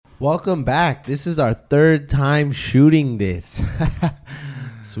Welcome back. This is our third time shooting this.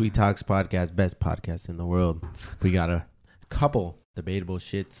 Sweet Talks Podcast, best podcast in the world. We got a couple debatable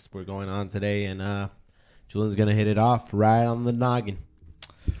shits we're going on today, and Julian's going to hit it off right on the noggin.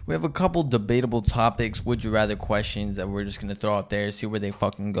 We have a couple debatable topics, would you rather questions that we're just going to throw out there, see where they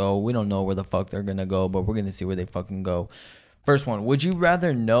fucking go. We don't know where the fuck they're going to go, but we're going to see where they fucking go. First one, would you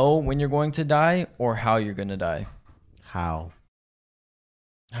rather know when you're going to die or how you're going to die? How?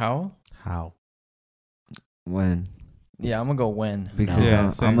 When? Yeah, I'm going to go when. Because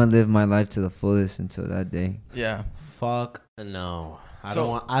Yeah, I'm going to live my life to the fullest until that day. Yeah. Fuck no. I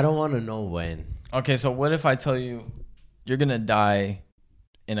don't want to know when. Okay, so what if I tell you you're going to die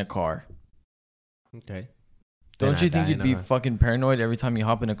in a car? Okay. Don't you think you'd be fucking paranoid every time you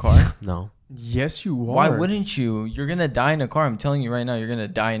hop in a car? No. Yes, you are. Why wouldn't you? You're going to die in a car. I'm telling you right now, you're going to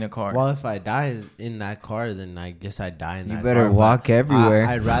die in a car. Well, if I die in that car, then I guess I die in that car. You better walk everywhere.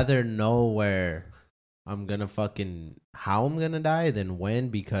 I'd rather know where I'm going to how I'm going to die than when,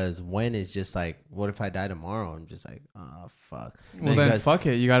 because when is just like, what if I die tomorrow? I'm just like, oh, fuck. Well, then fuck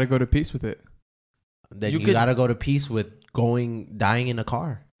it. You got to go to peace with it. Then you got to go to peace with dying in a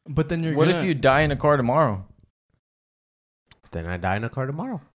car. But then What if you die in a car tomorrow? Then I die in a car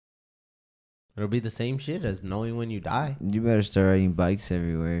tomorrow. It'll be the same shit as knowing when you die. You better start riding bikes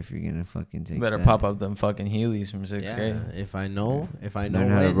everywhere if you're gonna fucking take. You better that. pop up them fucking Heelys from sixth grade. If I know when, Learn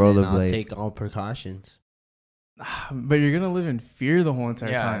how to then I'll rollerblade. take all precautions. But you're going to live in fear the whole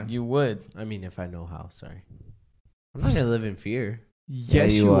entire time. You would. I mean, if I know how, sorry. I'm not going to live in fear.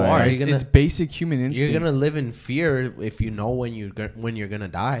 Yes, you you are. are. Are you gonna- It's basic human instinct. You're going to live in fear if you know when you're going to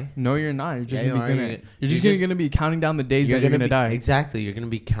die. No, you're not. You're just Yeah, going to you be are. gonna. You're You're just going to be counting down the days that you're going to die. Exactly. You're going to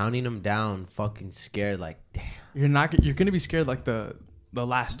be counting them down, fucking scared, like, damn. You're not. You're going to be scared like the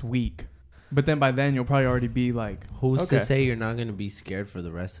last week, but then by then you'll probably already be like, Who's okay. to say you're not going to be scared for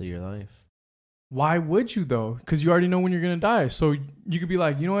the rest of your life? Why would you though? Because you already know when you're going to die. So you could be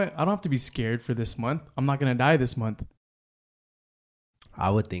like, you know what? I don't have to be scared for this month. I'm not going to die this month. I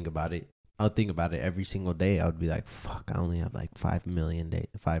would think about it. I would think about it every single day. I would be like, fuck, I only have like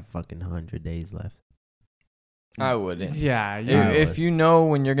 5,100 days left. I wouldn't. Yeah. If you know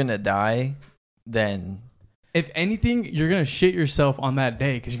when you're going to die, then... If anything, you're going to shit yourself on that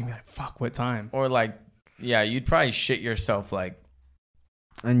day because you're going to be like, fuck, what time? Or like, yeah, you'd probably shit yourself like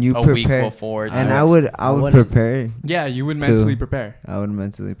And you a prepare. week before. And too. I would wouldn't. prepare. Yeah, you would mentally Two. prepare. I would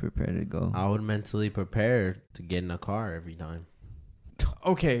mentally prepare to go. I would mentally prepare to get in a car every time.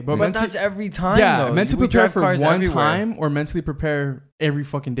 Okay, but But that's every time, yeah, though. mentally We prepare drive for cars one everywhere. time or mentally prepare every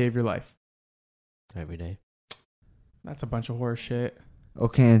fucking day of your life. Every day. That's a bunch of horse shit.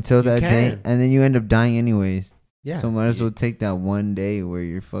 Okay, until You that day, can. and then you end up dying anyways. Yeah. So might as well take that one day where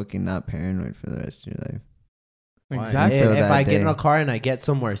you're fucking not paranoid for the rest of your life. Why? Exactly. Until If that I get in day. a car and I get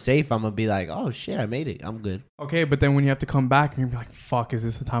somewhere safe, I'm going to be like, oh shit, I made it. I'm good. Okay, but then when you have to come back, you're going to be like, fuck, is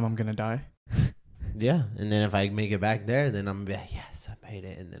this the time I'm going to die? Yeah. And then if I make it back there, then I'm going to be like, yes, I made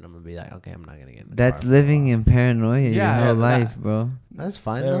it. And then I'm going to be like, okay, I'm not going to get in the That's car. living in paranoia Yeah, your whole that- life, bro. That's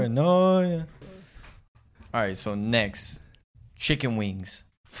fine though. Paranoia. All right, so next, chicken wings,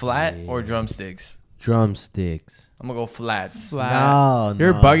 flat or Yeah. drumsticks? Drumsticks. I'm gonna go flats. Flat. No,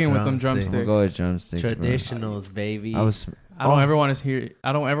 You're no, bugging with them I'm drumsticks. gonna go with drumsticks, bro. Traditionals, baby. I was. I don't ever want to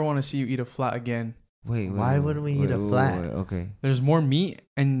I don't ever want to see you eat a flat again. Wait. Why wouldn't we eat a flat? Okay. There's more meat,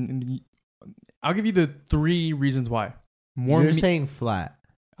 and I'll give you the 3 reasons why. More You're meat. saying flat.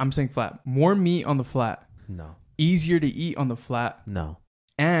 I'm saying flat. More meat on the flat. No. Easier to eat on the flat, No.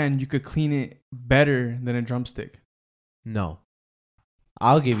 and you could clean it better than a drumstick. No.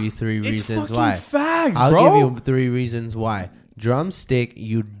 I'll give you 3 It's reasons fucking why. fags, I'll bro. give you 3 reasons why. Drumstick,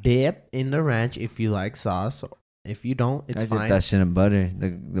 you dip in the ranch if you like sauce. If you don't, it's I fine. did that shit in butter. The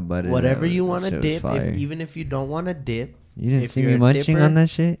butter. Whatever you that want to shit was dip, fire. even if you don't want to dip. You didn't if see you're me a munching dipper- on that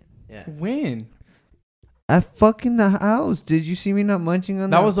shit Yeah. When? at fucking the house. Did you see me not munching on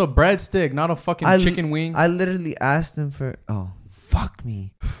that? That was a breadstick, not a fucking chicken wing. I literally asked him for. Oh, fuck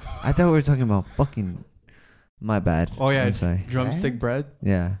me. I thought we were talking about fucking. My bad. Oh yeah, I'm sorry. drumstick bread.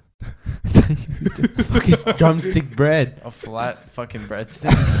 Yeah. Fuck is drumstick bread? A flat fucking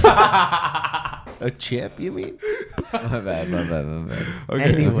breadstick. A chip, you mean? My bad.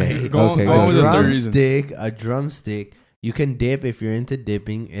 Anyway, Go Okay, on go. with the 3 reasons. a drumstick. You can dip if you're into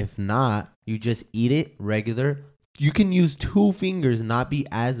dipping. If not, you just eat it regular. You can use 2 fingers, not be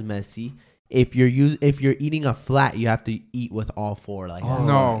as messy. If you're eating a flat, you have to eat with all 4. Like Oh,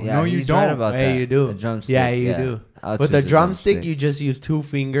 no, you he's don't. Right about Hey, that. you do. The drumstick. Yeah, you do. I'll With choose the drumstick, you just use 2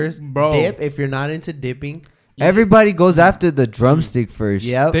 fingers. Bro. Dip if you're not into dipping. Everybody goes after the drumstick first.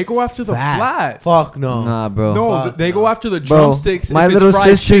 Yep. They go after the Fat. flats. Fuck no. Nah, bro. No, Fuck they go no. after the Bro, drumsticks. my if little it's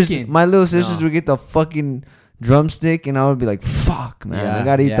fried sisters, chicken. my little sisters No. would get the fucking drumstick, and I would be like, "Fuck, man, I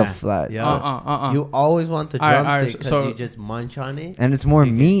gotta eat the flat." Yeah. You always want the All right, all right, drumstick because so- you just munch on it. And it's more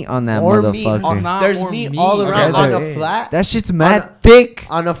meat on that Or meat motherfucker. on- Not there's more meat meat. all around Okay, on there- a flat. That shit's mad On a- thick.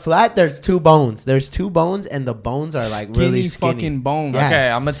 On a flat, there's 2 bones. There's 2 bones, and the bones are like really skinny. fucking bones. Yeah. Okay,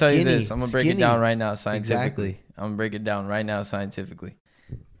 I'm gonna tell you skinny, this. I'm gonna break it skinny. down right now scientifically. Exactly. I'm gonna break it down right now scientifically.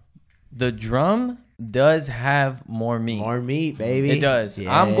 The drum does have more meat. More meat, baby. It does.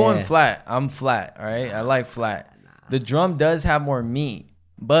 Yeah. I'm going flat. I'm flat. All right. I like flat. The drum does have more meat,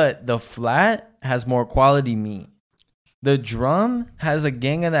 but the flat has more quality meat. The drum has a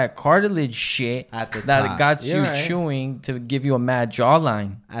gang of that cartilage shit At the that top. got You're you right. chewing to give you a mad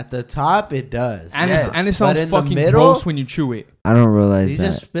jawline. At the top, it does. And Yes. and it But sounds in the fucking middle- gross when you chew it. I don't realize You that.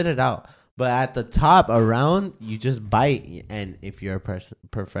 just spit it out. But at the top, around, you just bite. And if you're a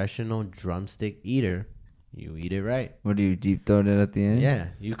professional drumstick eater, you eat it right. What do you deep throat it at the end? Yeah,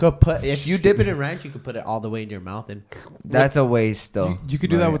 you could put if you dip it in ranch, you could put it all the way in your mouth and That's a waste, though. You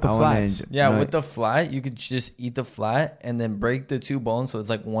could do that with the I wanna flats. Yeah, no, with the flat, you could just eat the flat and then break the 2 bones, so it's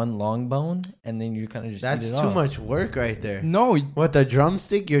like one long bone, and then you kind of just that's eat it too off. much work right there. No, With the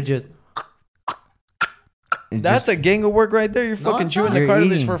drumstick, you're just it That's just- a gang of work right there. You're No, fucking it's chewing not. the You're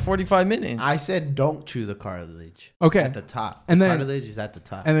cartilage eating. for 45 minutes. I said don't chew the cartilage. Okay. At the top. And then- cartilage is at the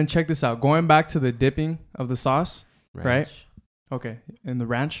top. and then check this out. Going back to the dipping of the sauce. right? Ranch. Okay, in the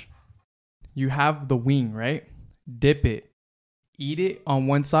ranch, you have the wing, right? Dip it, eat it on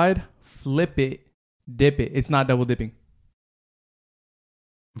one side, flip it, dip it. It's not double dipping.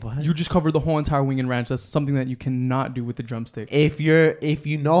 What? You just cover the whole entire wing in ranch. That's something that you cannot do with the drumstick. If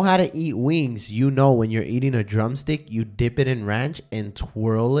you know how to eat wings, you know when you're eating a drumstick, you dip it in ranch and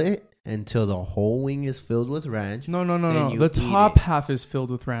twirl it until the whole wing is filled with ranch. No. and you The eat top it. half is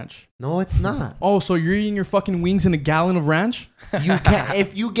filled with ranch. No, it's not. Oh, so you're eating your fucking wings in a gallon of ranch? You can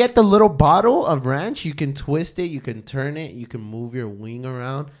if you get the little bottle of ranch, you can twist it, you can turn it, you can move your wing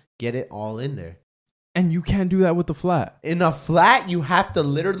around, get it all in there. And you can't do that with the flat. In a flat, you have to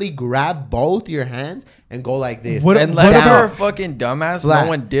literally grab both your hands and go like this. What- Unless Down. you're a fucking dumbass, Flat. no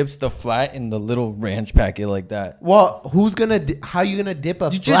one dips the flat in the little ranch packet like that. Well, how you gonna dip a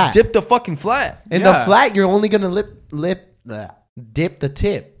You flat? just dip the fucking flat. in Yeah. the flat. You're only gonna dip the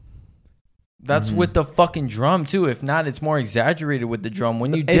tip. That's with the fucking drum too. If not, it's more exaggerated with the drum.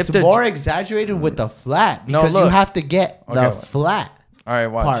 When you dip It's the more exaggerated with the flat No, because you look. have to get the Okay. flat all right,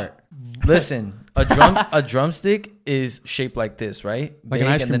 watch. part. Listen, a drumstick is shaped like this, right? Like an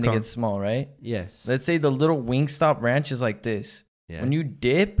Big, ice and cream then cone. it gets small, right? Yes. Let's say the little Wingstop ranch is like this. Yeah. When you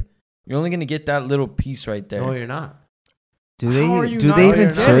dip, you're only gonna get that little piece right there. No, you're not. Do they How are even, you do not- they No, even you're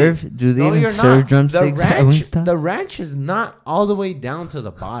not. serve? Do they No, even you're serve not. drumsticks at Wingstop? The ranch is not all the way down to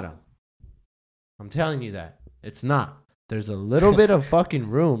the bottom. I'm telling you that. It's not. There's a little bit of fucking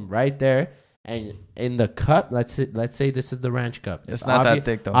room right there. And in the cup, let's say this is the ranch cup. It's not that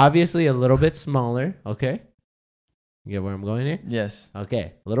thick though. Obviously a little bit smaller, okay? You get where I'm going here? Yes.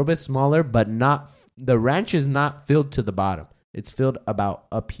 Okay. A little bit smaller, but not the ranch is not filled to the bottom. It's filled about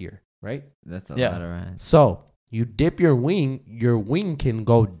up here, right? That's a Yeah. lot of ranch. So you dip your wing can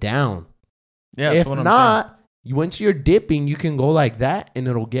go down. Yeah. That's If what I'm not, once you're dipping, you can go like that and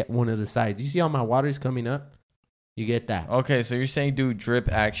it'll get one of the sides. You see how my water's coming up? You get that. saying. Okay, so you're saying do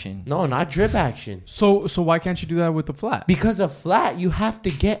drip action. No, not drip action. So why can't you do that with the flat? Because a flat, you have to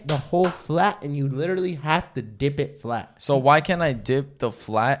get the whole flat and you literally have to dip it flat. So why can't I dip the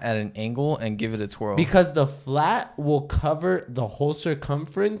flat at an angle and give it a twirl? Because the flat will cover the whole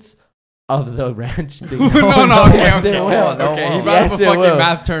circumference of the ranch thing. Okay. Yes, it will. Okay, he No, brought up yes, a it fucking will.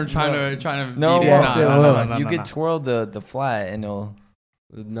 math term trying to no, beat yes, it. it will. You no, could no. twirl the flat and it'll.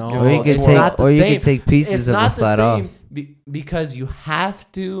 No, Or you could it's take- not the or you same. could take pieces It's of the not flat same off. because you have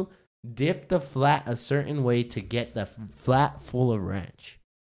to dip the flat a certain way to get the flat full of ranch.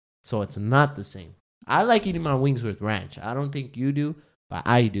 So it's not the same. I like eating my wings with ranch. I don't think you do, but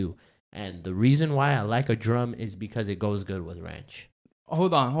I do. And the reason why I like a drum is because it goes good with ranch.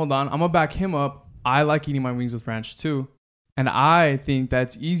 Hold on. I'm gonna back him up. I like eating my wings with ranch too, and I think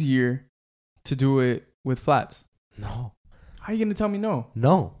that's easier to do it with flats. No. How are you gonna tell me no?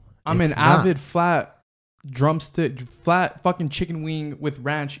 No. I'm an it's not. avid flat flat fucking chicken wing with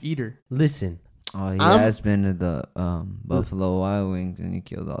ranch eater. Listen, Oh, he I'm- has been to the Buffalo Wild Wings and he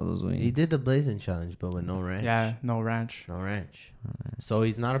killed all those wings. he did the blazing challenge, but with no ranch. Yeah, no ranch. No ranch. So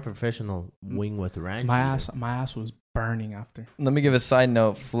he's not a professional wing with ranch. My eater. ass was burning after. Let me give a side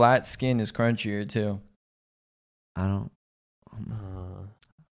note. Flat skin is crunchier too. I don't. Uh,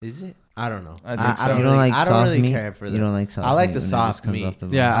 Is it? I don't know. I think so. don't You don't really, like I don't soft really meat? care for You that. don't like soft I like meat the when it soft just comes meat. off the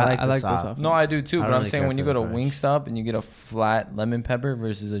bone? Yeah, I like I the like the soft. soft. No, I do too. I But don't I'm really saying care when you for go to the flesh. Wingstop and you get a flat lemon pepper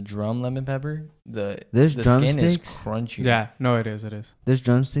versus a drum lemon pepper, There's the skin is drumsticks. crunchy. Yeah, no, it is. It is. There's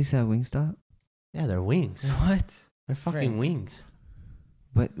drumsticks at Wingstop. Yeah, they're wings. What? They're fucking Frank. wings.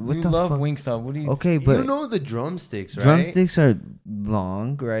 But what You the love fuck? Wingstop. What do you? Okay, but you know the drumsticks, right? drumsticks are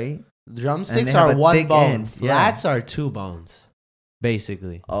long, right? Drumsticks they have are a one thick bone. end, Flats are 2 bones,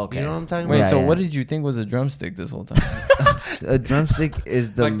 basically. Okay. You know what I'm talking Wait, about? so Yeah. what did you think was a drumstick this whole time? A drumstick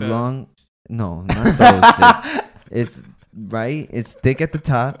is the Like the- long. No, not those. Dude. It's right. It's thick at the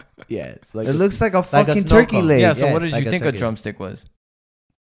top. Yeah, it's like It looks like a like a fucking snow turkey cone. leg. yeah. So yes, what did like you a think a turkey. drumstick was?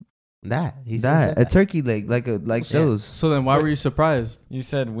 that. He That said a turkey leg, like Yeah. those. So then, why were you surprised? You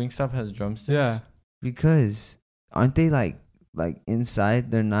said Wingstop has drumsticks. Yeah. Because aren't they like inside?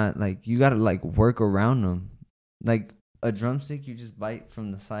 They're not like you gotta like work around them. Like a drumstick, you just bite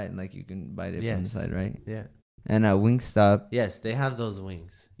from the side, like you can bite it from the Yes. side, right? Yeah. And at Wingstop, Yes, they have those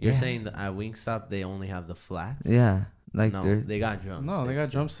wings. You're Yeah. saying that at Wingstop they only have the flats? yeah, like no, they're they got drums. No, they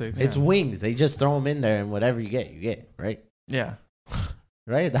got drumsticks. It's Yeah. wings. They just throw them in there, and whatever you get, right? Yeah.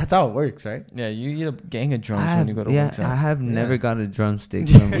 Right? That's how it works, right? Yeah. You eat a gang of drums I when you go to yeah, Wingstop. I have Yeah. never got a drumstick.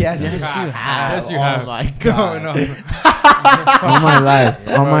 From Yes, Wingstop. yes, you have. Yes, you Oh have. my No, god. no. all my life,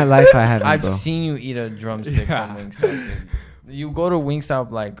 all my life, I haven't. I've bro. seen you eat a drumstick Yeah. from Wingstop. Dude. You go to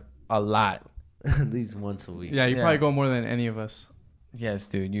Wingstop like a lot. At least once a week. Yeah, you Yeah. probably go more than any of us. Yes,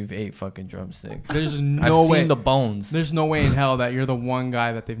 dude. You've ate fucking drumsticks. There's I've no way. seen the bones. There's no way in hell that you're the one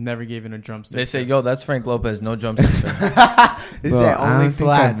guy that they've never given a drumstick. They say, to. "Yo, that's Frank Lopez. No drumsticks." Sir. They Bro, say I only don't think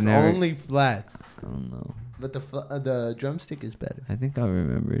I've flats. never- Only flats. I don't know. But the drumstick is better. I think I'll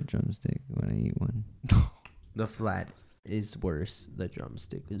remember a drumstick when I eat one. The flat is worse. The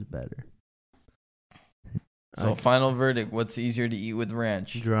drumstick is better. So, Okay. final verdict: what's easier to eat with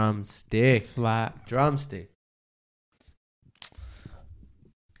ranch? Drumstick. Flat. Drumstick.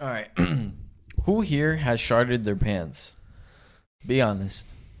 All right. Who here has sharded their pants? Be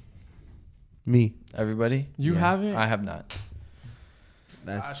honest. Me. Everybody? You Yeah. haven't? I have not.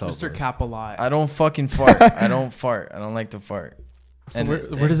 That's Gosh, so Mr. good. Cap a lot. I don't fucking fart. I don't fart. I don't like to fart. So and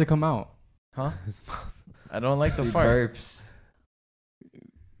where does it come out? Huh? I don't like to He fart. burps.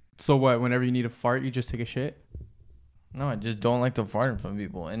 So what? Whenever you need a fart, you just take a shit? No, I just don't like to fart in front of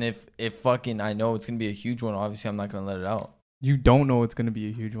people. And if fucking I know it's gonna be a huge one, obviously I'm not gonna let it out. You don't know it's gonna be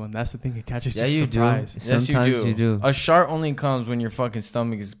a huge one. That's the thing. It catches Yeah, you you do. surprised. Yes, Sometimes you do. A shart only comes when your fucking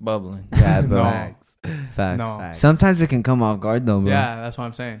stomach is bubbling. Yeah, bro. No. Facts. Facts. No. Facts. Sometimes it can come off guard though, bro. Yeah, that's what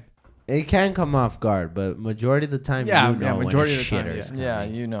I'm saying. It can come off guard, but majority of the time, Yeah, you know yeah, when majority a of the time, shitter yeah. is Yeah,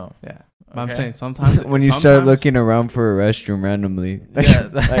 coming. you know. Yeah. But I'm Okay. saying sometimes When you start sometimes- looking around for a restroom randomly. Yeah,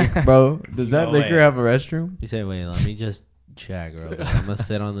 like, bro, does that No liquor way. have a restroom? You say, wait, let me just check, bro. I'm gonna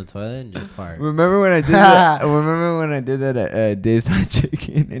sit on the toilet and just fart. Remember when I did that? Remember when I did that at Dave's Hot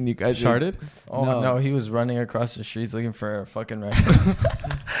Chicken and you guys were- Sharded? Oh No. no, he was running across the streets looking for a fucking restaurant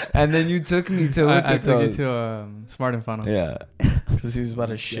and then you took me to what's I it took you called? to Smart and Funnel. Yeah. because he was about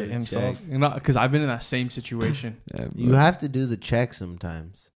to shit Yeah, himself. Because I've been in that same situation. Yeah, You bro. have to do the check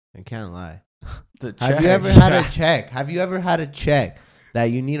sometimes. I can't lie. The Have you check. ever had a check? Have you ever had a check that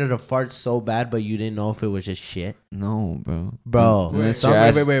you needed to fart so bad, but you didn't know if it was just shit? No, bro. Bro, Unless some- your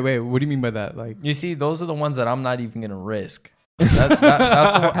ass- Wait. What do you mean by that? Like, You see, those are the ones that I'm not even gonna risk. That's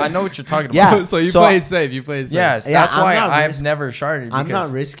the one, I know what you're talking about. Yeah. so you so- play it safe. You play it safe. Yes, Yeah, that's I'm why not I've risk- never sharded. I'm not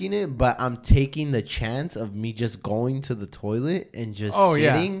because- risking it, but I'm taking the chance of me just going to the toilet and just Oh,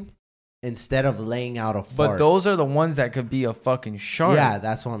 yeah. sitting instead of laying out a fart. But those are the ones that could be a fucking shard. yeah,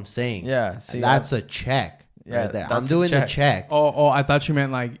 that's what I'm saying. Yeah. See, that's a check. Yeah, right there. that's I'm a doing the check. check. Oh, I thought you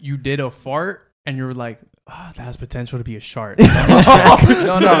meant like you did a fart and you were like, oh, that has potential to be a shart.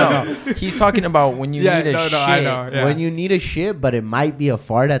 no. He's talking about when you need a shit. I know. Yeah. When you need a shit, but it might be a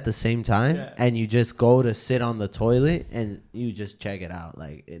fart at the same time, Yeah. and you just go to sit on the toilet and you just check it out,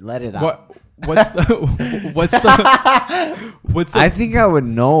 like let it out. What's the what's the I think I would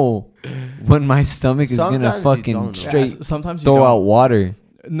know when my stomach is Sometimes gonna you fucking don't know. straight Yeah, sometimes you throw don't. out water.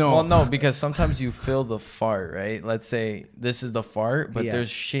 No. Well, no, because sometimes you feel the fart, right? Let's say this is the fart, but Yeah. there's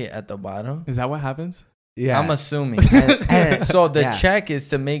shit at the bottom. Is that what happens? Yeah, I'm assuming. And- So the yeah. check is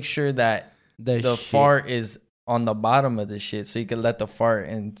to make sure that the shit. fart is on the bottom of the shit, so you can let the fart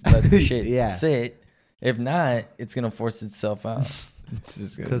and let the shit Yeah. sit. If not, it's gonna force itself out. It's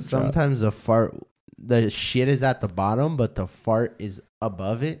just gonna Because drop. sometimes the shit is at the bottom, but the fart is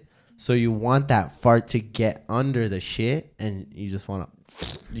above it. So you want that fart to get under the shit, and you just want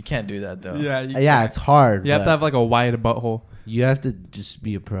You can't do that though. Yeah. to. Yeah, it's hard. You have but to have like a wide butthole. you have to just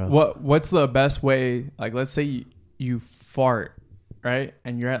be a pro. What's the best way? Like, let's say you fart right?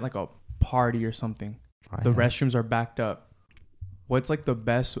 And you're at like a party or something. The restrooms are backed up. What's like the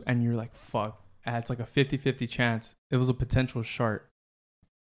best? And you're like, fuck. It's like a 50-50 chance. It was a potential shart.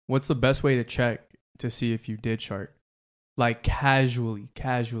 What's the best way to check to see if you did shart? Like casually.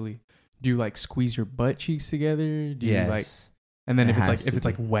 Do you like squeeze your butt cheeks together? Do you like? And then It if has it's to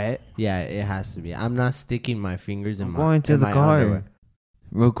like be. wet, Yeah, it has to be. I'm not sticking my fingers in I'm my going to in the my car underwear.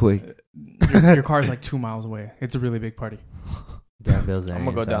 real quick. your car is like 2 miles away. It's a really big party. Damn, Bill's I'm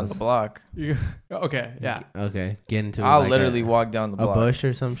gonna go down the block. Okay, yeah. Okay, get into I'll like literally walk down the a block. bush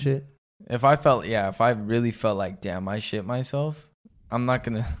or some shit. If I really felt like, damn, I shit myself, I'm not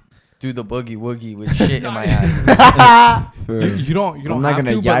gonna do the boogie woogie with shit in my ass. You don't I'm not have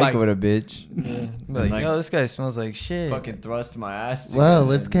gonna to, but yike like, with a bitch. Yeah. Be like, yo, this guy smells like shit. Fucking thrust my ass. Whoa, together.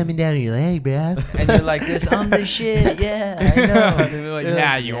 what's coming down your leg, bro? And you're like this, I'm the shit. Yeah, I know. and they're like, You're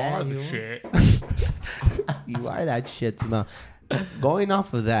yeah, like, you yeah, are the you are. shit. You are that shit smell. Going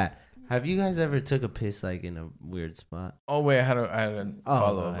off of that, have you guys ever took a piss like in a weird spot? Oh wait, I had a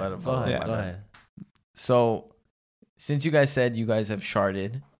follow up. I had a Go follow ahead. up. Go ahead. So, since you guys said you guys have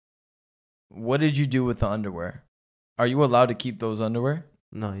sharded, what did you do with the underwear? Are you allowed to keep those underwear?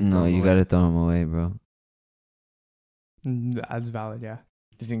 No, No, you gotta throw them away, bro. That's valid, yeah.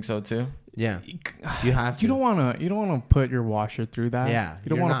 Do you think so too? Yeah, you have to. You don't wanna put your washer through that. Yeah, You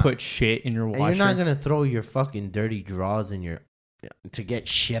don't you're wanna not. put shit in your And washer. you're not gonna throw your fucking dirty drawers in your to get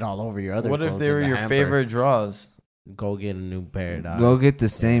shit all over your other. What if clothes they in were the your hamper. favorite draws? Go get a new pair, dog. Go get the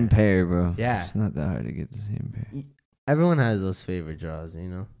same pair, bro. Yeah. It's not that hard to get the same pair. Everyone has those favorite drawers, you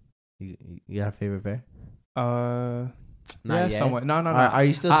know. You got a favorite pair? Not Not yet? somewhat. No. Are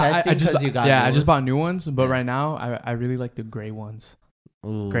you still testing because you got? Yeah, new I just ones? bought new ones, but Yeah. right now I really like the gray ones.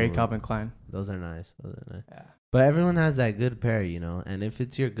 Gray Ooh, Calvin Klein. Those are nice. Yeah. But everyone has that good pair, you know. And if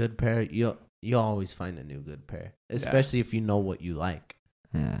it's your good pair, you'll always find a new good pair, especially if you know what you like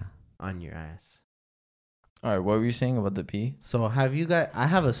Yeah. on your ass. All right, what were you saying about the pee? So have you guys? I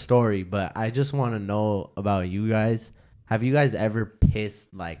have a story, but I just want to know about you guys. Have you guys ever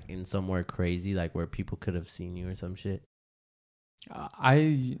pissed like in somewhere crazy, like where people could have seen you or some shit?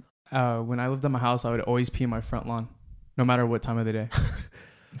 When I lived at my house, I would always pee in my front lawn, no matter what time of the day.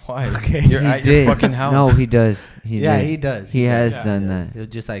 Why? Okay. You're He at did. your fucking house. No, he does. He Yeah, did. he does. He has Yeah. done that. He'll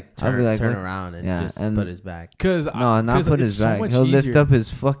just like I'll be turn like, turn what? around and Yeah, just and- put his back. Cause No, not put his back. He'll lift up his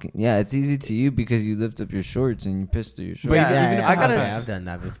fucking. Yeah, it's easy to you because you lift up your shorts and you piss through your shorts. But Yeah, even if I gotta okay, s- I've done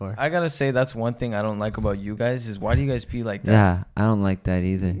that before. I gotta say that's one thing I don't like about you guys is why do you guys pee like that? Yeah, I don't like that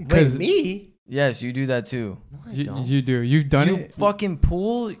either. Wait, me? Yes, you do that too. No, I don't. You do. You've done You it. fucking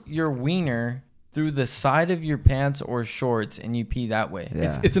pull your wiener through the side of your pants or shorts and you pee that way.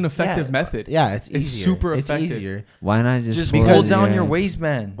 Yeah. It's an effective Yeah. method. Yeah, it's It's easier. super It's effective. easier. Why not Just pull pull it down in your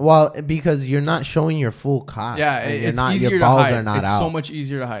waistband. Well, because you're not showing your full cock. Yeah, and you're it's not, easier your to balls hide. are not It's out. so much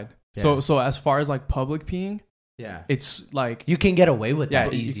easier to hide. Yeah. So as far as like public peeing, Yeah, it's like you can get away with yeah,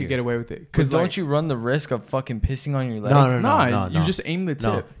 that. you easier. can get away with it. Because don't like, you run the risk of fucking pissing on your leg? No, you just aim the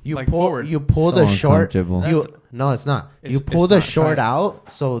No, tip. you like pull. forward. You pull So the short. uncomfortable. You no, it's not. It's- You pull it's the not. short Try it. out,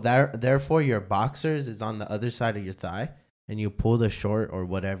 so therefore your boxers is on the other side of your thigh, and you pull the short or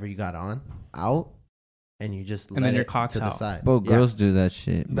whatever you got on out, and you just And let then your it cock's to the out. side. Bro, Yeah. girls do that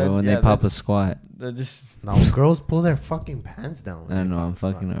shit, bro. That- when yeah, they pop that- a squat. They're just No, girls pull their fucking pants down. when I they know, pop I'm a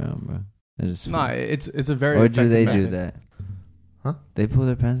squat. fucking around, bro. I just Nah, it's a very. or do they effective do method. that? Huh? They pull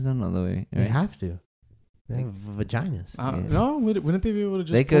their pants down all the way. They Right? have to. They have vaginas. Yeah. No, wouldn't they be able to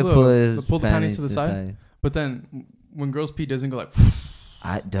just They could pull pull the, his pull the panties panties to the side? But then when girls pee, doesn't go like.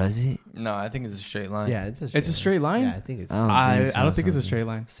 Does it? no. I think it's a straight line. Yeah, it's a straight It's a straight line. Yeah, I think it's. I don't I don't think it's a sometimes. straight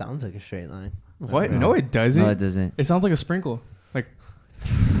line. Sounds like a straight line. What? No. No, it doesn't. No, it doesn't. It sounds like a sprinkle. Like.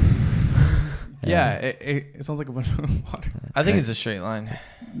 Yeah, it sounds like a bunch of water. I think it's a straight line.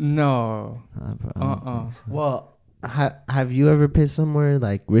 No. Bro, I don't think so. Well, have you ever pissed somewhere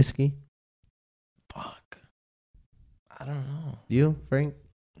like risky? Fuck. I don't know. You, Frank?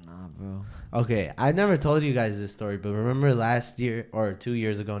 Nah, bro. Okay, I never told you guys this story, but remember last year or 2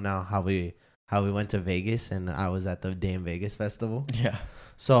 years ago now how we went to Vegas and I was at the damn Vegas festival. Yeah.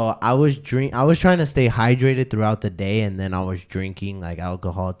 So I was trying to stay hydrated throughout the day, and then I was drinking like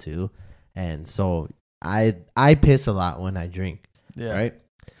alcohol too, and so I piss a lot when I drink. Yeah. Right.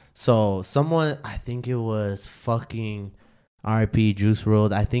 So someone, I think it was fucking RIP Juice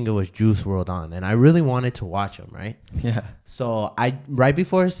WRLD. I think it was Juice WRLD on, and I really wanted to watch him. Right. Yeah. So right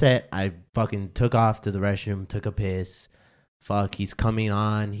before a set, I fucking took off to the restroom, took a piss. Fuck, he's coming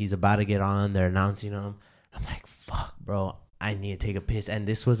on. He's about to get on. They're announcing him. I'm like, fuck, bro. I need to take a piss. And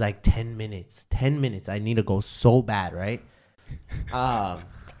this was like 10 minutes. 10 minutes. I need to go so bad, right?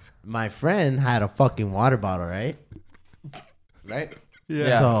 My friend had a fucking water bottle, right? right?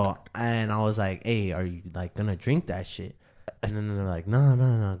 Yeah. So, and I was like, hey, are you like gonna drink that shit? And then they're like,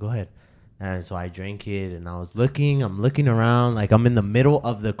 no, go ahead. And so I drank it, and I'm looking around, like I'm in the middle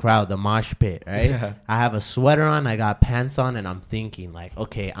of the crowd, the mosh pit, right? Yeah. I have a sweater on, I got pants on, and I'm thinking like,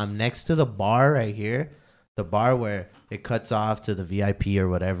 okay, I'm next to the bar right here, the bar where it cuts off to the VIP or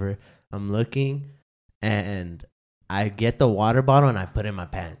whatever. I'm looking, and I get the water bottle, and I put it in my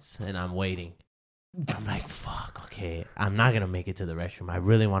pants, and I'm waiting. I'm like, fuck, okay, I'm not going to make it to the restroom. I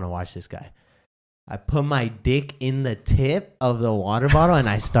really want to watch this guy. I put my dick in the tip of the water bottle and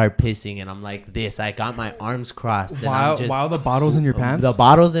I start pissing, and I'm like this. I got my arms crossed. And I'm just, While the bottle's in your pants? The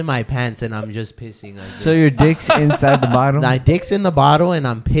bottle's in my pants and I'm just pissing. Like So your dick's inside the bottle. my dick's in the bottle and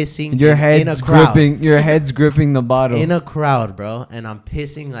I'm pissing Your in head's a crowd. gripping. Your head's gripping the bottle. In a crowd, bro, and I'm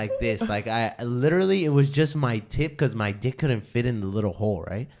pissing like this. Like I literally, it was just my tip because my dick couldn't fit in the little hole,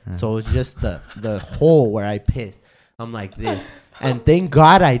 right? So it was just the hole where I pissed. I'm like this, and thank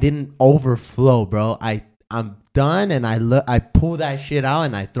God I didn't overflow, bro. I'm done, and I pull that shit out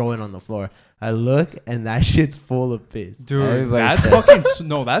and I throw it on the floor. I look, and that shit's full of piss. Dude, Everybody that's said- fucking...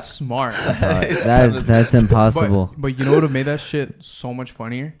 No, that's smart. That's impossible. But you know what would have made that shit so much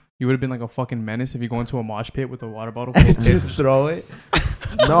funnier? You would have been like a fucking menace if you go into a mosh pit with a water bottle full of piss. Just throw it.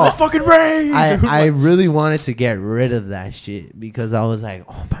 No, Fucking rain! I really wanted to get rid of that shit because I was like,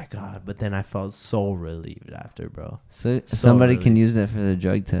 oh my God. But then I felt so relieved after, bro. So somebody really. can use that for the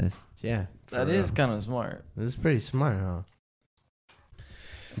drug test. Yeah. That for is real. kind of smart. It was pretty smart, huh?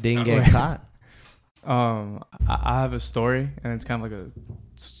 Didn't get caught. I have a story, and it's kind of like a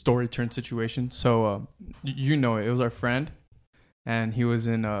story turn situation. So, you know it. It was our friend, and he was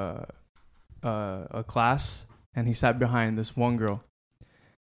in a class, and he sat behind this one girl,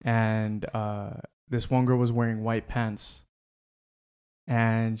 and this one girl was wearing white pants,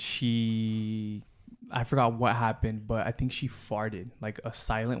 and I forgot what happened, but I think she farted, like a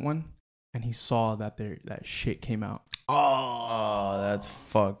silent one, and he saw that that shit came out. Oh, that's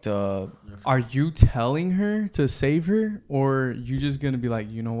fucked up. Are you telling her to save her, or you just gonna be like,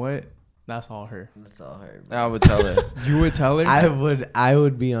 you know what? That's all her. That's all her. I would tell her. You would tell her? I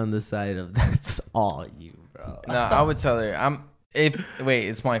would be on the side of that's all you, bro. No, I would tell her. Wait,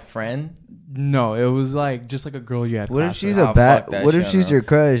 it's my friend. No, it was like just like a girl you had. What if class she's with. Oh, a bad? fuck that What if shit, she's bro. your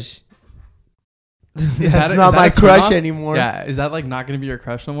crush? Is That's that not my a turn crush off? anymore. Yeah, is that like not gonna be your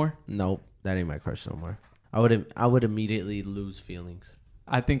crush no more? Nope, that ain't my crush no more. I would immediately lose feelings.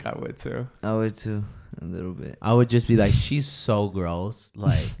 I think I would too. I would too, a little bit. I would just be like, she's so gross.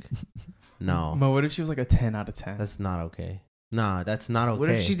 Like, no, But what if she was like a 10 out of 10? that's not okay. Nah, that's not okay. What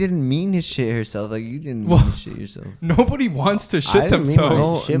if she didn't mean to shit herself? Like you didn't Well, mean to shit yourself. Nobody wants to I shit didn't mean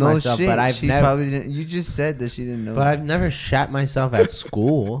themselves. to shit myself, but I've she never- probably didn't. You just said that she didn't know. But I've never shat myself at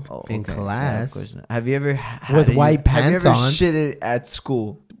school Oh, in okay. Yeah, class. of course not. Have you ever had With white Have you pants ever on? shitted at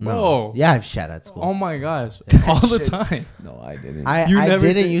school? No. Whoa. Yeah, I've shat at school. Oh my gosh. All the Shit's- time. No, I didn't. I You never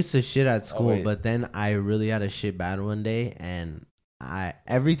didn't did- used to shit at school, wait. but then I really had a shit bad one day, and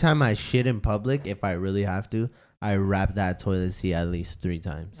every time I shit in public, if I really have to, I wrap that toilet seat at least 3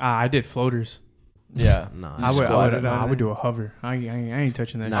 times. I did floaters. Yeah. No, I would squatted on I it? would do a hover. I ain't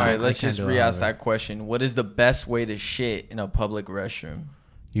touching that Nah, All shit. right, I let's can't just do a re-ask hover. that question. What is the best way to shit in a public restroom?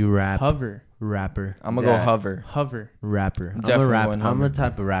 you rap, Hover. rapper, I'm gonna go Yeah. hover. Hover. rapper. Definitely I'm went I'm hover. the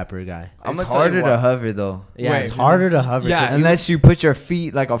type of rapper guy. I'm It's gonna tell you harder why. to hover though. Yeah, Wait, it's harder to hover. Yeah, 'cause Unless you put your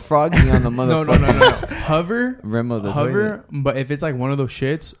feet like a froggy on the No, motherfucker. no. Hover. Rim of the Hover. But if it's like one of those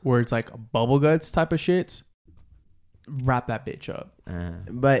shits where it's like bubble guts type of shits, wrap that bitch up. toilet.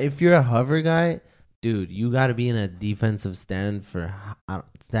 But if you're a hover guy, dude, you got to be in a defensive stand for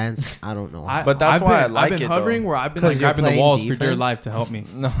stance. I don't know. But that's why I like I've been it, though. hovering where I've been 'Cause like you're grabbing the playing walls for dear defense? life to help me.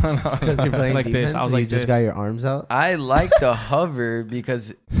 No, Because you're playing Like this. defense, I was so you like just this. got your arms out. I like the hover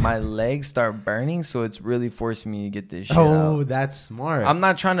because my legs start burning, so it's really forcing me to get this shit Oh, out. that's smart. I'm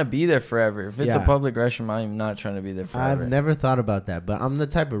not trying to be there forever. If it's a Yeah. public restroom, I'm not trying to be there forever. I've never thought about that, but I'm the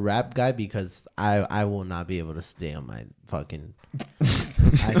type of rap guy because I will not be able to stay on my fucking.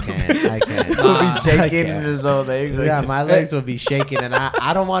 I can't. He'll be I shaking can't. in his little legs. Yeah, my legs will be shaking, and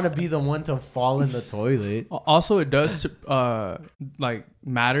I don't want to be the one to fall in the toilet. Also, it does like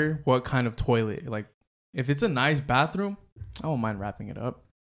matter what kind of toilet. Like, if it's a nice bathroom, I won't mind wrapping it up.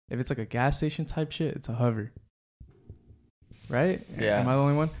 If it's like a gas station type shit, it's a hover. Right? Yeah. Am I the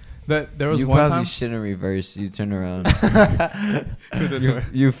only one? There was you one probably time. shit in reverse. You turn around. To the you, toilet.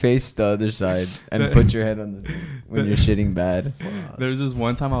 you face the other side and The- put your head on the when you're shitting bad. There was this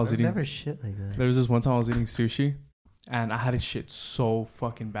one time I was I've eating. never shit like that. There was this one time I was eating sushi, and I had to shit so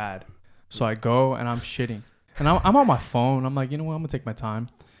fucking bad. So I go and I'm shitting, and I'm on my phone. I'm like, you know what? I'm gonna take my time.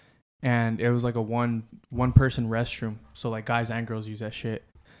 and it was like a one person restroom. So like guys and girls use that shit.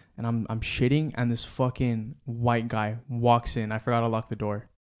 And I'm shitting, and this fucking white guy walks in. I forgot to lock the door,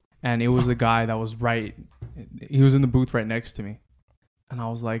 and it was the guy that was right. He was in the booth right next to me, and I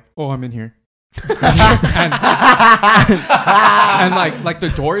was like, "Oh, I'm in here." and like the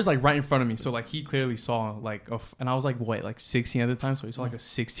door is like right in front of me, so like he clearly saw like and I was like what, like 16 at the time, so he saw like a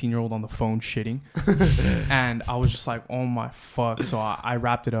 16-year-old on the phone shitting. And I was just like, oh my fuck. So I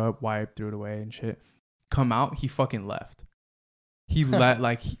wrapped it up, wiped, threw it away and shit. Come out, he fucking left. He left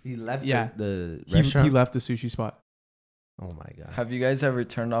the restaurant. He left the sushi spot. Oh my god. Have you guys ever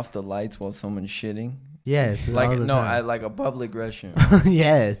turned off the lights while someone's shitting? Yes. Like no, time. at like a public restroom.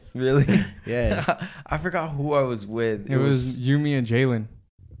 Yes. Really? Yeah. I forgot who I was with. It was you, me, and Jalen,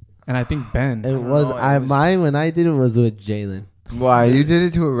 and I think Ben. It was mine when I did it was with Jalen. Why, you did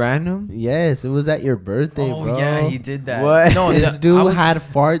it to a random? Yes, it was at your birthday, bro. Oh yeah, he did that. What? No, This dude had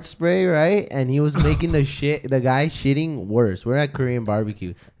fart spray, right? And he was making the guy shitting worse. We're at Korean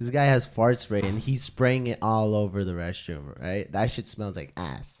barbecue. This guy has fart spray and he's spraying it all over the restroom, right? That shit smells like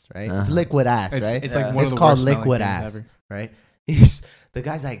ass, right? It's liquid ass, right? It's like Yeah. one It's of the called worst smelling liquid things ass, ever. right? The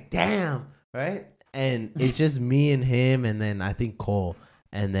guy's like, damn, right? And it's just me and him, and then I think Cole.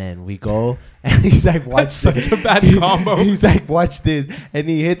 And then we go, and he's like, watch Such a bad combo. He's like, watch this. And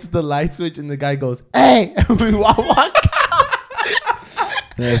he hits the light switch, and the guy goes, hey! And we walk out.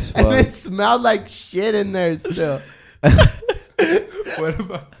 That's And fucked. it smelled like shit in there still. What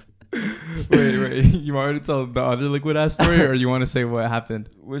about? Wait. You want me to tell the other liquid ass story, or you want to say what happened?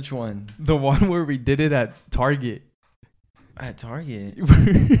 Which one? The one where we did it at Target. At Target.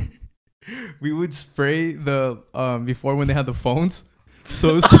 We would spray the before when they had the phones.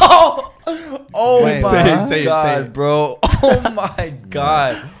 So Oh Wait, my say it, god, say it. bro! Oh my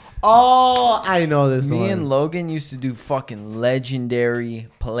god! Oh, I know this Me one. and Logan used to do fucking legendary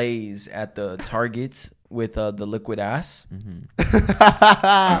plays at the Targets with the liquid ass.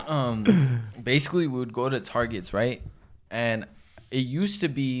 Basically, we would go to Targets, right? And it used to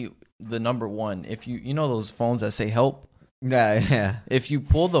be the number one. If you know those phones that say help. Yeah. If you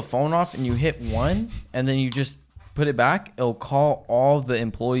pull the phone off and you hit one, and then you just put it back, it'll call all the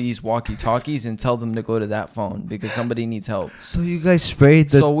employees' walkie-talkies and tell them to go to that phone because somebody needs help. So you guys sprayed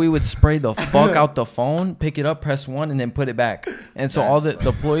the... So we would spray the fuck out the phone, pick it up, press one, and then put it back. And so all the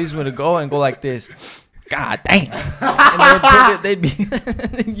employees would go and go like this. God damn. And they'd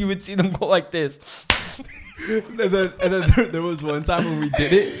be, you would see them go like this. and then there was one time when we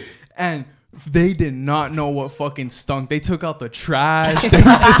did it, and they did not know what fucking stunk. They took out the trash. They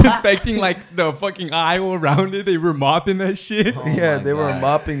were disinfecting like the fucking aisle around it. They were mopping that shit. Oh Yeah, my they were God.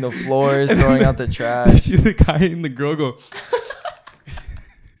 mopping the floors, throwing out the You trash. see the guy and the girl go,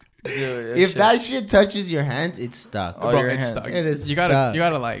 Dude, If that shit touches your hands, it's stuck. Oh, bro, your it's hand. stuck. It is You stuck.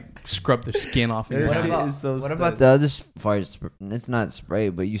 gotta like scrub the skin off. Of your What hand. about- is so what stuck. about the other fart spray? It's not spray,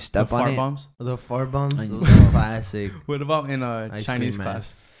 but you The step on fart it. bombs? The fart bombs, I those know. are classic. What about in Ice Chinese cream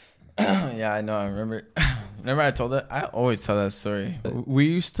class? Yeah, I know. I remember. Remember I told that? I always tell that story. We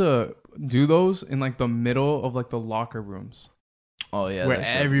used to do those in like the middle of like the locker rooms Oh, yeah. where that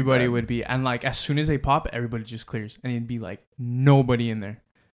shit everybody bad. would be, and like as soon as they pop, everybody just clears, and it'd be like nobody in there.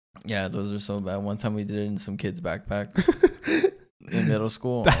 Yeah, those are so bad. One time we did it in some kid's backpack in middle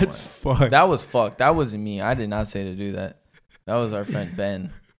school. That's fucked. That was fucked. That wasn't me. I did not say to do that. That was our friend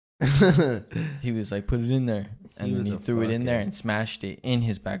Ben. He was like, put it in there. And He then was he a threw it in there fucking- and smashed it in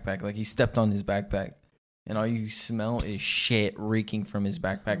his backpack. Like he stepped on his backpack. And all you smell is shit reeking from his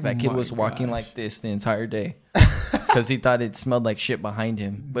backpack. That Oh kid my was walking gosh. like this the entire day. Because he thought it smelled like shit behind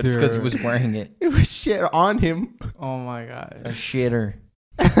him. But it's because he was wearing it. It was shit on him. Oh my god. A shitter.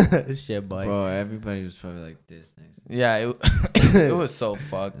 Shit, boy. Bro, everybody was probably like this next. Yeah, it was so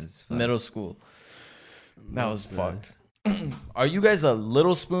fucked. That's fucked. Middle school. That was That's fucked. Are you guys a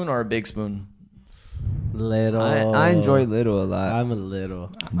little spoon or a big spoon? Little. I enjoy little a lot, I'm a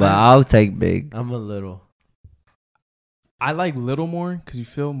little. but I'll take big. I'm a little. I like little more because you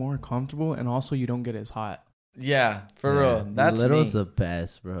feel more comfortable, and also you don't get as hot. Yeah, for Yeah, real. That's little's me. the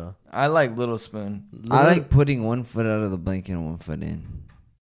best, bro. I like little spoon. I like putting one foot out of the blanket and one foot in.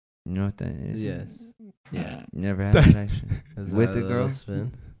 You know what that is? Yes. Yeah. You never had that action. Is With that the a little girl?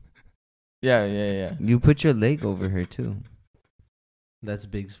 spin? Yeah. You put your leg over her too. That's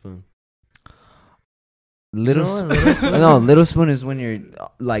big spoon. Little, You know what, little spoon? no, little spoon is when you're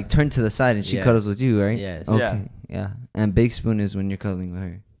like turned to the side and she Yeah. cuddles with you, right? Yes. Okay, yeah. And big spoon is when you're cuddling with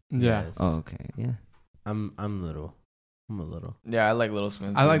her. Yeah. Yes. Oh, okay, yeah. I'm little. I'm a little. Yeah, I like little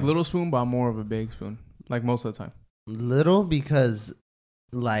spoons. I like too. little spoon, but I'm more of a big spoon. Like most of the time. Little because,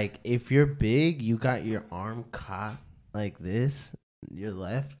 like, if you're big, you got your arm caught like this, your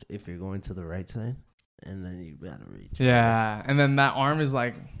left if you're going to the right side, and then you gotta reach. Yeah, and then that arm is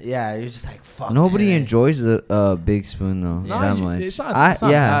like, Yeah, you're just like fuck. Nobody man. enjoys a big spoon though No, that you- much. it's not- it's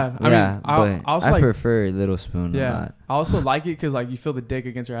not bad. I mean, I also I like- prefer a little spoon. yeah. A lot. I also like it because like you feel the dick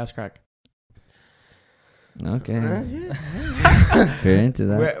against your ass crack. Okay, Yeah. if you're into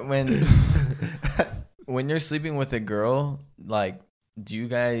that. When you're sleeping with a girl, like, do you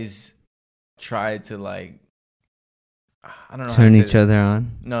guys try to like, I don't know, Turn how to say each this. other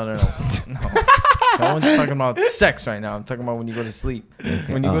on. No. No one's talking about sex right now. I'm talking about when you go to sleep.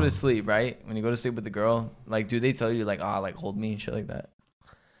 Okay. When you Oh. go to sleep, right? When you go to sleep with the girl, like, do they tell you like, like hold me and shit like that?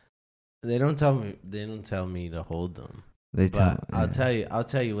 They don't tell me. They don't tell me to hold them. They tell. But I'll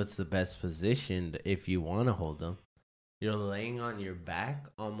tell you what's the best position if you want to hold them. You're laying on your back,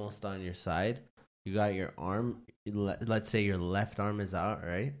 almost on your side. You got your arm. Let's say your left arm is out,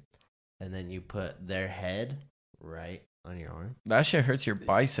 right? And then you put their head right on your arm. That shit hurts your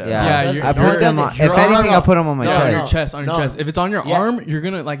bicep. Yeah, Yeah, you're- I put them on. you're- If no, anything, no. I'll put them on my No, chest. on your chest, on your No. chest. If it's on your Yeah. arm, you're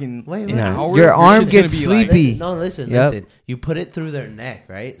gonna like in Wait, an Yeah. hour, Your arm shit's gonna gets be like- sleepy. No, listen. Yep. You put it through their neck,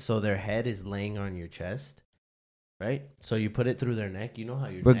 right? So their head is laying on your chest, right? So you put it through their neck. You know how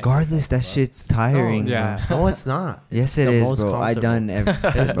your Regardless, neck is that like, shit's tiring. No, Yeah. bro. No, it's not. Yes, It's it the is, most bro. I comfortable. done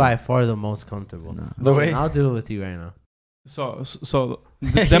every. It's by far the most comfortable. No. The way I'll do it with you right now. So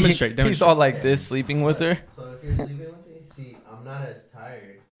demonstrate. He's all like this, sleeping with her. So if you're sleeping with me, see, I'm not as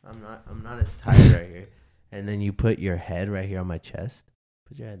tired. I'm not as tired right here. And then you put your head right here on my chest.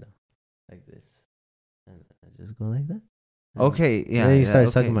 Put your head down like this, and I just go like that. And Okay, yeah. then you yeah, start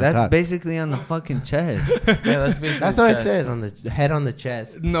okay. sucking my That's cock. basically on the fucking chest. Yeah, that's basically. That's the what I chest. said, on the head on the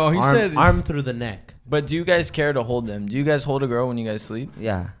chest. No, he arm, said arm through the neck. But do you guys care to hold them? Do you guys hold a girl when you guys sleep?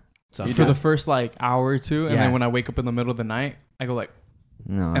 Yeah. So for the first like hour or two, and Yeah. then when I wake up in the middle of the night, I go like,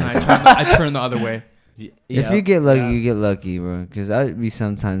 No. and I turn the other way. If you get lucky, you get lucky, bro. Because I'd be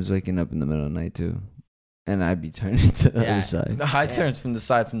sometimes waking up in the middle of the night too, and I'd be turning to the Yeah. other side. The high turns from the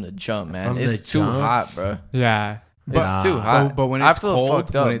side from the jump, man. From It's the too jump? hot, bro. Yeah, It's too hot. but when I it's feel cold,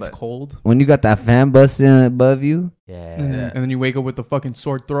 fucked up, when it's but- cold, When you got that fan busting above you, Yeah. and then you wake up with the fucking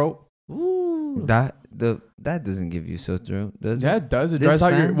sore throat. that doesn't give you sore throat, does Yeah, it? it does. It This dries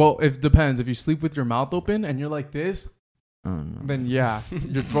out your. fan? Well, it depends. If you sleep with your mouth open and you're like this, Oh no, then yeah,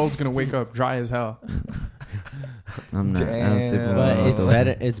 your throat's gonna wake up dry as hell. I'm not. I don't sleep with my But mouth it's open.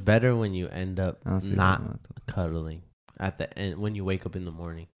 better. It's better when you end up I don't sleep with not my mouth open. cuddling at the end when you wake up in the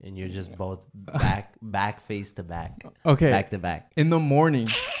morning and you're just both back face to back, Okay, back to back. in the morning,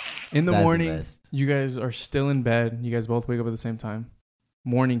 That's the morning, best. you guys are still in bed. You guys both wake up at the same time.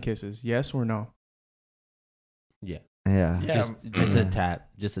 Morning kisses, yes or no? Yeah. Yeah. Yeah. Just a tap.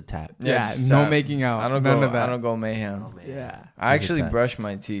 Just a tap. Yeah, just, no making out. I don't None go. of that. I don't go mayhem. Yeah. I Just a actually tap. brush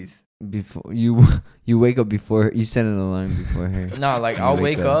my teeth. Before you wake up before you set an alarm before her. No, like You I'll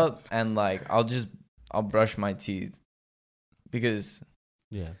wake wake up. up and like I'll brush my teeth because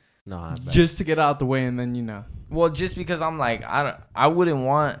Yeah. No, I'm bad. Just to get out the way, and then just because I'm like I wouldn't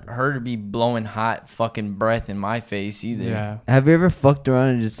want her to be blowing hot fucking breath in my face either. Yeah. Have you ever fucked around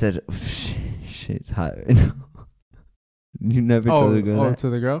and just said, oh, shit, it's hot right now? You never told a girl that? to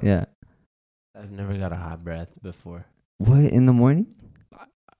the girl? Yeah. I've never got a hot breath before. What, in the morning?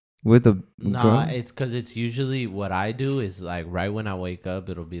 With a No, girl? it's because it's usually what I do is like right when I wake up,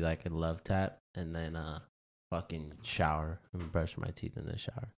 it'll be like a love tap and then fucking shower and brush my teeth in the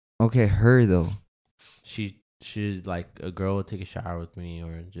shower. Okay, her though. She like a girl will take a shower with me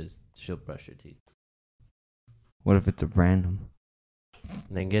or just she'll brush her teeth. What if it's a random?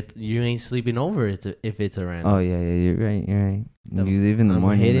 Then you ain't sleeping over if it's a random. Oh, yeah, you're right, you're right. The- You leave in the I'm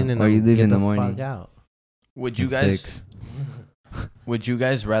morning. hitting though. and Or you I'm leave get in the Fuck morning. out. Would you At guys 6. would you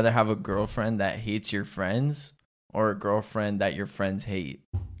guys rather have a girlfriend that hates your friends or a girlfriend that your friends hate?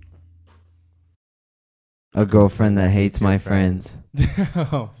 A girlfriend that hates my friends.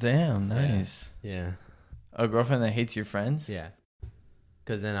 Damn, nice. Yeah. A girlfriend that hates your friends? Yeah.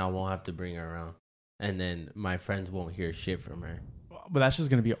 Because then I won't have to bring her around. And then my friends won't hear shit from her. But that's just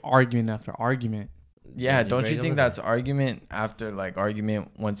gonna be argument after argument. Yeah, Then you don't break you up think with her. that's argument after like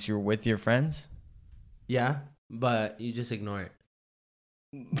argument once you're with your friends? Yeah. But you just ignore it.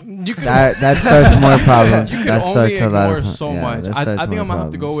 You could That starts more problems. You could That only starts a lot ignore of so yeah, much. that I starts think more I'm gonna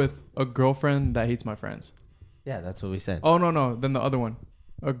have to go problems. with a girlfriend that hates my friends. Yeah, that's what we said. Oh no, then the other one,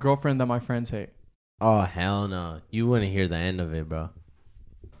 a girlfriend that my friends hate. Oh, hell no. You wouldn't hear the end of it, bro.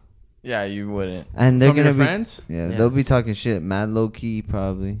 Yeah, you wouldn't. And they're From your gonna be friends. yeah, Yeah. they'll be talking shit, mad low key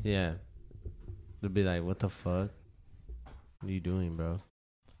probably. Yeah. They'll be like, what the fuck? What are you doing, bro?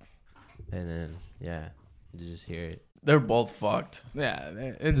 And then, yeah, you just hear it. They're both fucked. Yeah,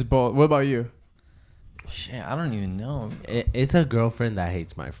 it's both. What about you? Shit, I don't even know. It's a girlfriend that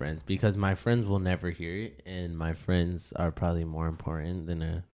hates my friends because my friends will never hear it, and my friends are probably more important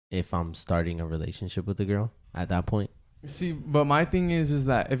than if I'm starting a relationship with a girl at that point. See, but my thing is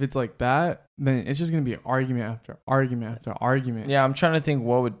that if it's like that, then it's just gonna be argument after argument after argument. Yeah, I'm trying to think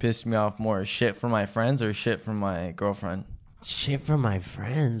what would piss me off more: shit from my friends or shit from my girlfriend. Shit from my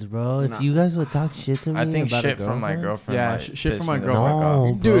friends, bro. If you guys would talk shit to me, I think about shit a from my girlfriend. Yeah, might shit piss from my me the fuck girlfriend.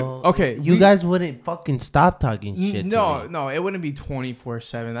 off. No, Dude, bro. okay, You guys wouldn't fucking stop talking shit. No, to me. no, it wouldn't be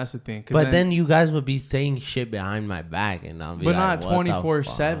 24/7. That's the thing. But then you guys would be saying shit behind my back, and I'll be but like, not what the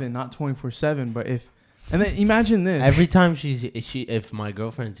 24/7, not 24/7. But if, and then imagine this. Every time if my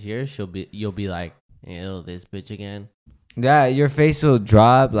girlfriend's here, you'll be like, ew, this bitch again. Yeah, your face will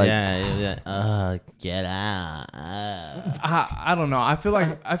drop. Like, Yeah, get out. I don't know. I feel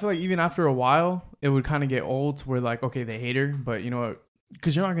like even after a while, it would kind of get old to where like, okay, they hate her, but you know what?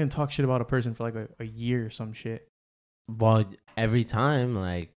 Because you're not gonna talk shit about a person for like a year or some shit. Well, every time,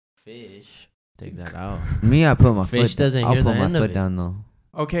 like, fish, take that out. me, I put my Fish foot. doesn't I'll hear put the my end of foot it. down though.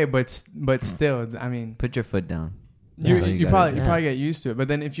 Okay, but still, I mean, Put your foot down. you That's all you gotta probably do. get used to it. But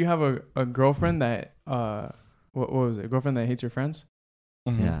then if you have a girlfriend that what was it? A girlfriend that hates your friends?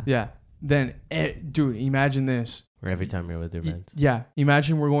 Yeah. Yeah. Then dude, imagine this. Or every time you're with your friends. Yeah.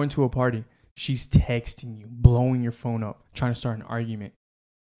 Imagine we're going to a party. She's texting you, blowing your phone up, trying to start an argument.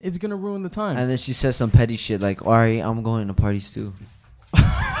 It's gonna ruin the time. And then she says some petty shit like, "Alright, I'm going to parties too."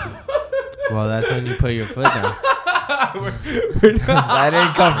 Well, that's when you put your foot down. That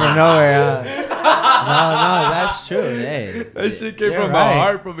didn't come from nowhere. No, that's true. Hey, that shit came you're from right. the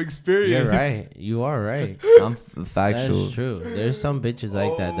heart, from experience. You're right. You are right. I'm factual. That's true. There's some bitches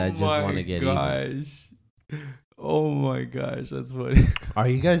like that just want to get even. Oh my gosh, that's funny. Are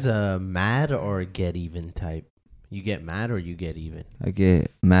you guys a mad or get even type? You get mad or you get even? I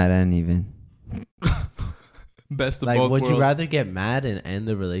get mad and even. Best of Like, both would worlds. you rather get mad and end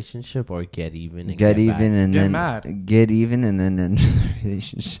the relationship or get even? And Get even and Get then mad. get even and then end the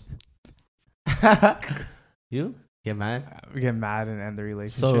relationship. You get mad? Get mad and end the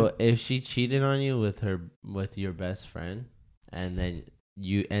relationship? So if she cheated on you with your best friend, and then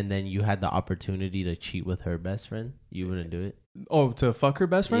you had the opportunity to cheat with her best friend, you wouldn't do it? Oh, to fuck her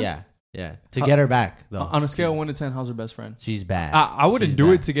best friend? Yeah. To get her back, though. On a scale of 1 to 10, how's her best friend? She's bad. I wouldn't She's do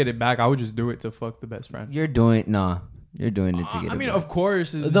bad. it to get it back. I would just do it to fuck the best friend. You're doing it to get I it mean, back. of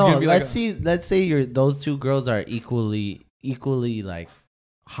course. It's No, gonna be let's say those two girls are equally like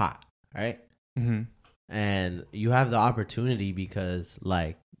hot, right? Mm-hmm. And you have the opportunity because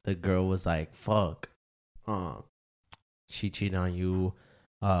like the girl was like, fuck, she cheated on you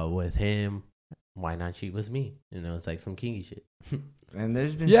with him, why not cheat with me? You know, it's like some kinky shit. And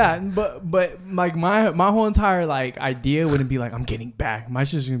there's been But like my whole entire like idea wouldn't be like I'm getting back. My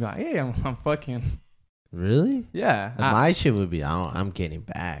shit's gonna be like, hey, I'm fucking. Really? Yeah. My shit would be, I'm getting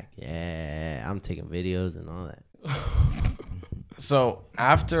back. Yeah, I'm taking videos and all that. So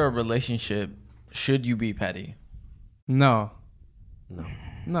after a relationship, should you be petty? No.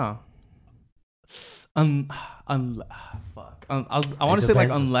 No. Fuck. I want to say like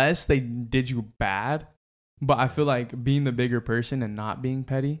depends. unless they did you bad, but I feel like being the bigger person and not being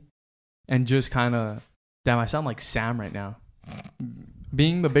petty, and just kind of, damn, I sound like Sam right now.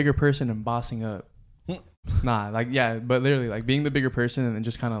 Being the bigger person and bossing up. Nah, like yeah, but literally like being the bigger person and then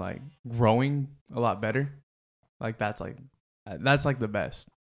just kind of like growing a lot better. Like that's like the best.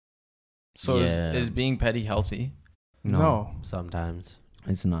 So Yeah. is being petty healthy? No, Sometimes.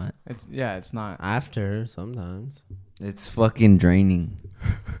 it's not. it's not. After, sometimes. It's fucking draining.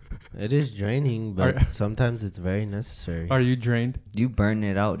 It is draining, but Are- sometimes it's very necessary. Are you drained? You burn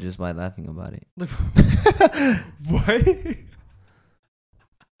it out just by laughing about it. What?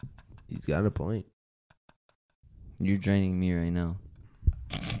 He's got a point. You're draining me right now.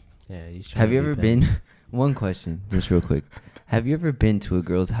 Yeah, he's trying Have to you be ever petty. been? One question, just real quick. Have you ever been to a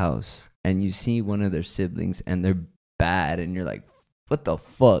girl's house and you see one of their siblings and they're bad and you're like, what the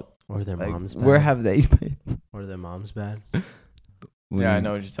fuck? Or their Like, mom's bad? where have they been? Or their mom's bad? Yeah, I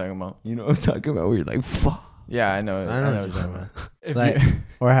know what you're talking about. You know what I'm talking about? Where you're like, fuck. Yeah, I know. I know what you're talking about. If Like, you-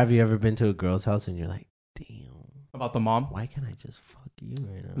 or have you ever been to a girl's house and you're like, damn, about the mom? why can't I just fuck you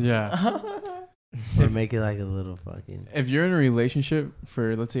right now? Yeah. Or make it like a little fucking... If you're in a relationship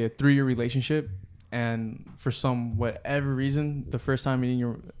for, let's say, a 3-year relationship, and for some whatever reason, the first time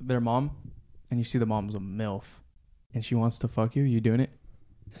meeting their mom, and you see the mom's a MILF, and she wants to fuck you, you doing it?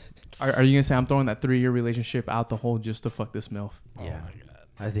 Are you gonna say I'm throwing that 3-year relationship out the hole just to fuck this MILF? Yeah.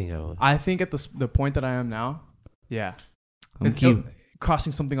 I think I would. I think at the point that I am now, yeah, I'm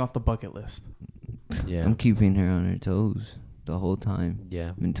crossing something off the bucket list. Yeah. keeping her on her toes. the whole time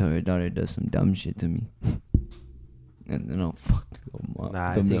Yeah. until her daughter does some dumb shit to me. And then I'll fuck the mom. Nah,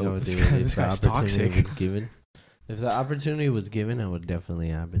 I the think I milk. would do This guy- it if this the guy's opportunity toxic. was given. If the opportunity was given, it would definitely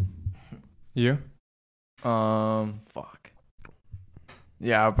happen. You? Fuck.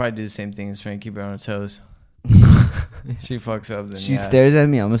 Yeah, I'll probably do the same thing as trying to keep her on her toes. She fucks up, then She yeah. stares at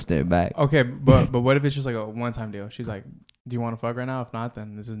me, I'm gonna stare back. Okay, but what if it's just like a one-time deal? She's like, "Do you want to fuck right now? If not,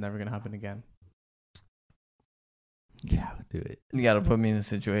 then this is never gonna happen again." Yeah, I would do it. You gotta put me in the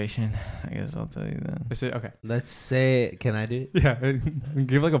situation. I guess I'll tell you then. Is it okay? Let's say, can I do it? Yeah,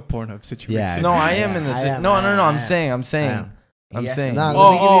 give like a Pornhub situation. Yeah. No, I am in the I am, no. I I'm am. saying. I'm Yeah. saying. Nah, Oh,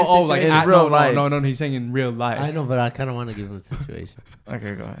 let me give you a like situation. in real life. No, he's saying in real life. I know, but I kind of want to give him a situation.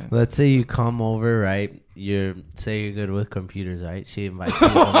 Okay, go ahead. Let's say you come over, right? You're good with computers, right? She invites you.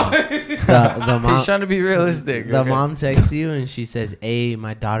 The mom, He's trying to be realistic. the okay. mom texts you and she says, "Hey,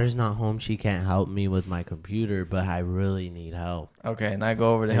 my daughter's not home. She can't help me with my computer, but I really need help." Okay, and I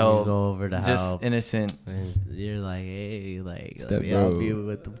go over to And you help. go over to Just help. innocent. And you're like, "Hey, like, Step let me help bro. you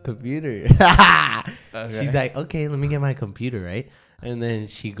with the computer." Okay. She's like, "Okay, let me get my computer, right?" And then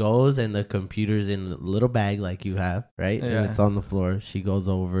she goes, and the computer's in a little bag like you have, right? Yeah. And it's on the floor. She goes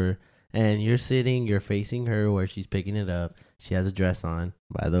over, and you're facing her where she's picking it up. She has a dress on,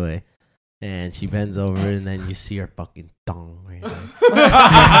 by the way. And she bends over, and then you see her fucking thong right there.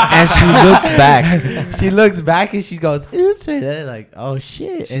 And she looks back. She looks back, and she goes, "Oops," right there, like, "Oh,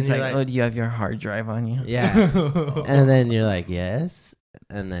 shit." She's and like, you're "Oh, do you have your hard drive on you?" yeah. And then you're like, "Yes."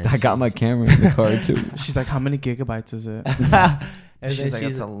 And then I got my camera in the car too. She's like, "How many gigabytes is it?" and She's then like,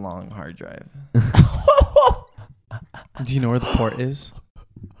 "It's a long hard drive." Do you know where the port is?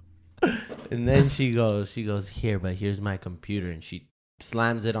 And then she goes, "Here, but here's my computer." And she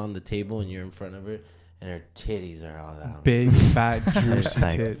slams it on the table, and you're in front of her, and her titties are all out. Big, fat, It's juicy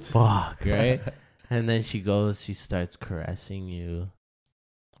like, tits. fuck, right? And then she starts caressing you.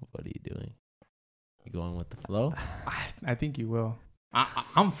 What are you doing? You going with the flow? I think you will.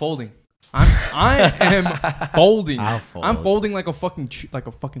 I'm folding. I am folding. I'll fold. I'm folding like a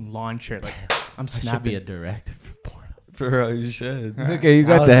fucking lawn chair. Like I'm I should be a snapping. director for porn. For real, you should. It's okay, you I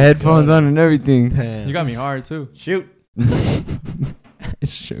got was the just headphones going. on and everything. Damn. You got me hard too. Shoot.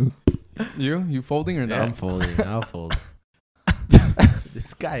 It's true. You folding or Yeah, no? I'm folding. I'll fold.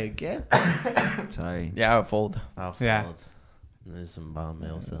 This guy again? Sorry. Yeah, I'll fold. I'll fold. Yeah. There's some bomb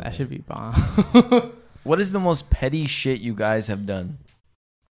mail. That should be bomb. What is the most petty shit you guys have done?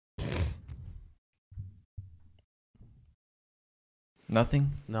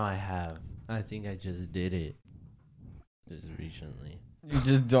 Nothing? No, I have. I think I just did it. Just recently. You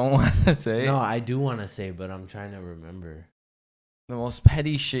just don't want to say? No, I do want to say, but I'm trying to remember. The most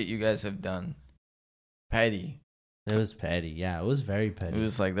petty shit you guys have done. Petty. It was petty. Yeah, it was very It petty.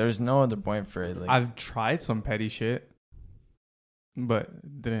 was like, there's no other point for it. Like, I've tried some petty shit, but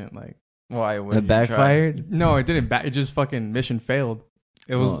didn't like. why would It backfired? No, it didn't. It just fucking mission failed.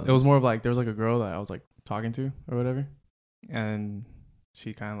 It was. Oh. It was more of like there was like a girl that I was like talking to or whatever, and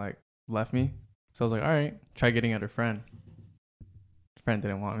she kind of like left me. So I was like, all right, try getting at her friend. Her friend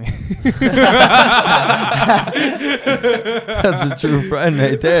didn't want me. That's a true friend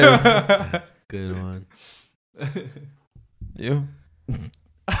right there. Good one. You?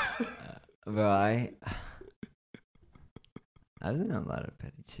 Bro, I've done a lot of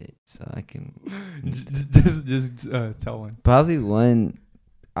petty shit, so I can just tell one. probably one.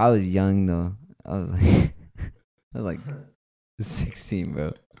 I was young though. I was like 16,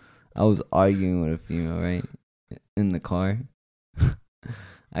 bro. I was arguing with a female, right, in the car.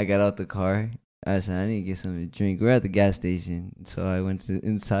 I got out the car. I said, I need to get something to drink. We're at the gas station, so I went to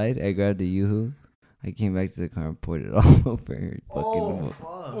inside. I grabbed the Yoo-hoo. I came back to the car and poured it all over her. Oh,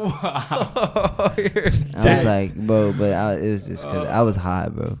 I was like, bro, but it was just because I was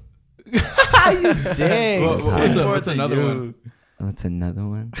hot, bro. Dang. What's hot? What's another one? Oh, it's another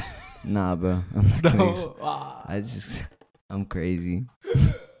one? Nah, bro. I'm not gonna No. I'm crazy.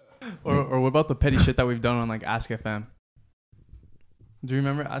 Or what about the petty shit that we've done on like Ask FM? Do you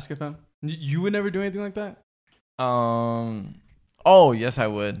remember Ask FM? You would never do anything like that? Oh, yes, I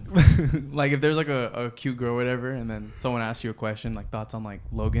would. Like if there's like a cute girl or whatever, and then someone asks you a question, like thoughts on like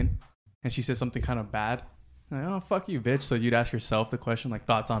Logan, and she says something kind of bad, like, oh, fuck you, bitch. So you'd ask yourself the question, like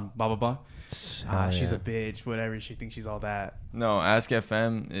thoughts on blah, blah, blah. She's a bitch, whatever. She thinks she's all that. No, Ask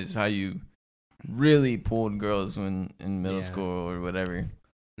FM is how you really pulled girls when in middle Yeah. school or whatever.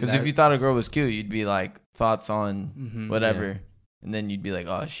 Because if you thought a girl was cute, you'd be like, thoughts on whatever. Yeah. And then you'd be like,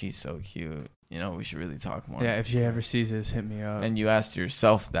 oh, she's so cute. You know, we should really talk more. Yeah, if she ever sees this, hit me up. And you asked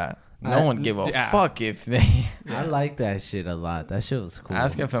yourself that. No one give a yeah. fuck if they I like that shit a lot. That shit was cool.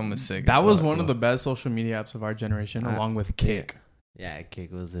 Ask FM was sick. That as was fuck, one bro. of the best social media apps of our generation, along with Kick. Yeah,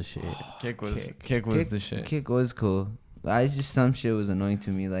 Kick was the shit. Kick was Kick the shit. Kick was cool. I just some shit was annoying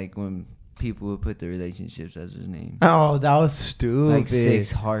to me, like when people would put the relationships as his name, Oh, that was stupid. like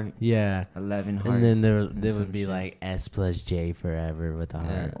 6 heart, Yeah. 11 heart, And then there some would be shit. like S plus J forever with the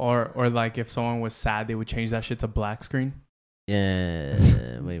Yeah. heart. Or like if someone was sad, they would change that shit to black screen.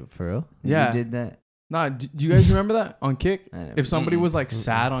 Yeah. Wait, for real? Yeah. You did that. Nah, do you guys remember that on Kick? I never If somebody Mm-mm. was like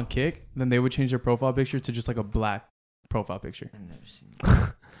sad on Kick, then they would change their profile picture to just like a black profile picture. I never seen.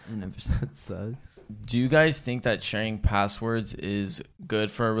 That. I never seen. That sucks. Do you guys think that sharing passwords is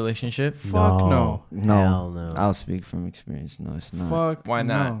good for a relationship? Fuck no. Hell no. I'll speak from experience. No, it's not. Fuck. Why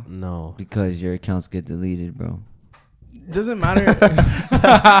not? No. Because your accounts get deleted, bro. Doesn't matter.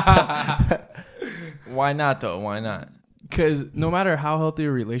 Why not though? Why not? Because no matter how healthy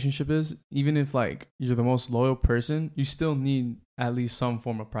a relationship is, even if like you're the most loyal person, you still need at least some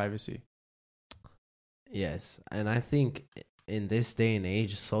form of privacy. Yes. And I think in this day and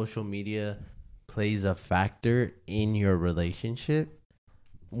age, social media plays a factor in your relationship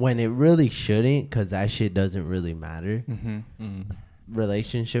when it really shouldn't, because that shit doesn't really matter Mm-hmm.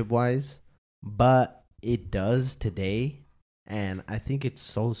 relationship wise. But it does today. And I think it's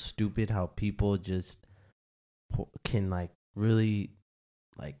so stupid how people just can like really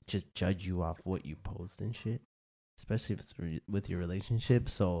like just judge you off what you post and shit, especially if it's with your relationship.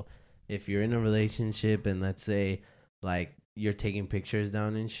 So if you're in a relationship and let's say like you're taking pictures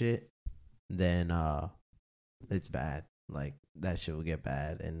down and shit, then it's bad. Like that shit will get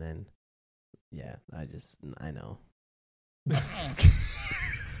bad. And then yeah, I know.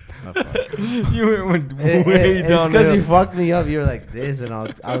 You went It's because you fucked me up. You were like this, and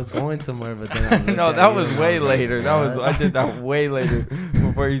I was going somewhere, but then I looked No, at that you was and I way was like, later. That was what? I did that way later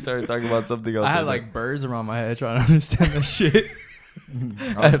before you started talking about something else. I had like birds around my head trying to understand the shit.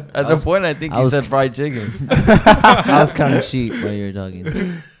 at the point I think I you was- said fried chicken. I was kind of cheap while you were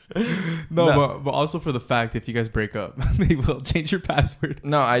talking. No, but also for the fact if you guys break up, they will change your password.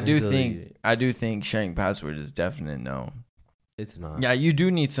 No, I do Delete think sharing password is definite no. It's not. Yeah, you do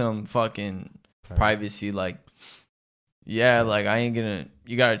need some fucking privacy. Like, yeah, like I ain't gonna.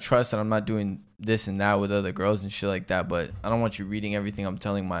 You gotta trust that I'm not doing this and that with other girls and shit like that. But I don't want you reading everything I'm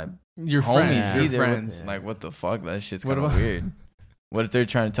telling my Your homies friends, your either. friends. Yeah. Like, what the fuck? That shit's What kind of about- weird. What if they're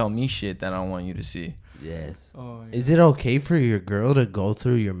trying to tell me shit that I don't want you to see? Yes. Oh, yeah. Is it okay for your girl to go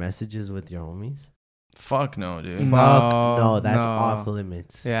through your messages with your homies? Fuck no, dude. No, Fuck no, that's no. off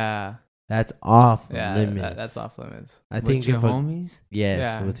limits. Yeah, That's off yeah, limits. that's off limits. I With think your if homies. yes,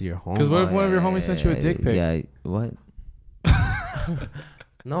 Yeah. with your homies. 'Cause what if one of your homies sent you a dick pic? Yeah, what?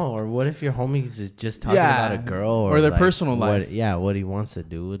 No, or what if your homies is just talking Yeah, about a girl or their personal what, life. Yeah, what he wants to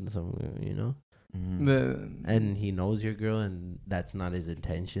do with some, you know. Mhm. And he knows your girl, and that's not his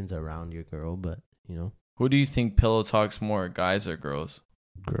intentions around your girl, but you know, Who do you think pillow talks more, guys or girls?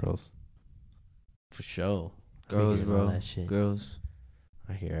 girls, for sure. I be Girls, hearing all bro. that shit. Girls.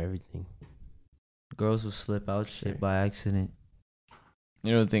 I hear everything. Girls will slip out Sure. shit by accident.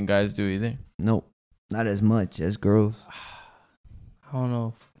 You don't think guys do either? Nope, not as much as girls. I don't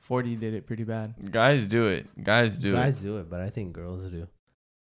know. 40 did it pretty bad. Guys do it. Guys do Guys it. do it, but I think girls do.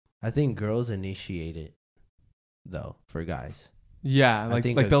 I think girls initiate it, though, for guys. Yeah, I like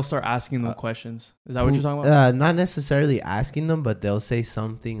think they'll start asking them uh, questions. Is that what you're talking about? Not necessarily asking them, but they'll say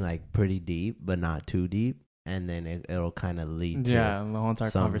something like pretty deep, but not too deep, and then it'll kind of lead to Yeah, the whole entire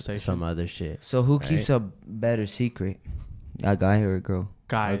some conversation. other shit. So who Right. keeps a better secret? A guy or a girl?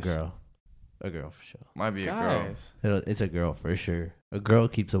 Guys. A girl for sure. Might be a girl. Guys. It's a girl for sure. A girl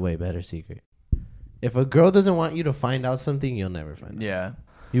keeps a way better secret. If a girl doesn't want you to find out something, you'll never find out. Yeah,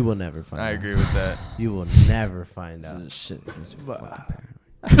 You will never find out. I agree with that. You will never find This out. is shit. This is But- fucking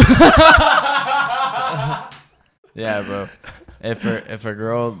paranoid. Yeah, bro. If a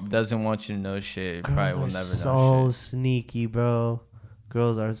girl doesn't want you to know shit, you probably will Girls never are so know shit. sneaky, bro.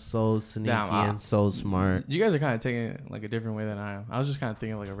 Girls are so sneaky Damn, and so smart. You guys are kind of taking it like a different way than I am. I was just kind of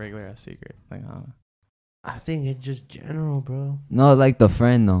thinking like a regular ass secret. Like, I think it's just general, bro. No, like the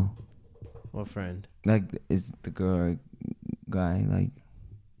friend though. What friend? Like it's the girl or guy. Like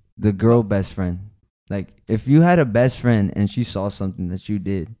the girl best friend. Like if you had a best friend and she saw something that you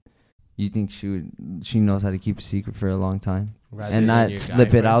did, you think she knows how to keep a secret for a long time Rather and than not your guy slip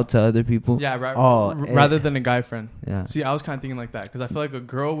it friend? out to other people? yeah, eh. rather than a guy friend. Yeah. See, I was kind of thinking like that because I feel like a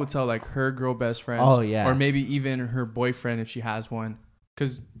girl would tell like her girl best friends. Oh, yeah. Or maybe even her boyfriend if she has one.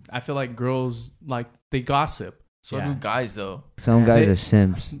 Because I feel like girls like they gossip. So Yeah. do guys though. Some guys They- are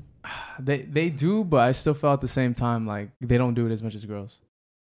simps. They do, but I still feel at the same time like they don't do it as much as girls.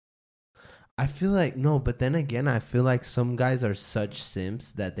 I feel like no, but then again, I feel like some guys are such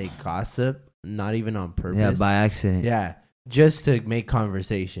simps that they gossip, not even on purpose. Yeah, by accident. Yeah, just to make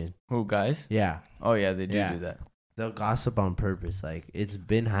conversation. Who, guys? Yeah, Oh yeah, they do Yeah. do that. they'll gossip on purpose. Like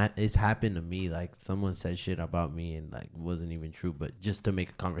it's happened to me. Like someone said shit about me and like wasn't even true, but just to make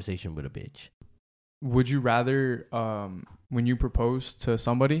a conversation with a bitch. Would you rather, when you propose to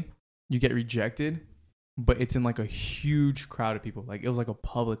somebody, you get rejected, but it's in like a huge crowd of people, like it was like a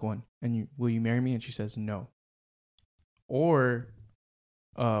public one, and will you marry me? And she says no. Or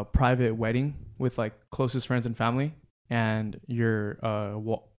a private wedding with like closest friends and family, and your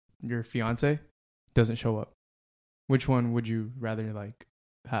fiance doesn't show up. Which one would you rather like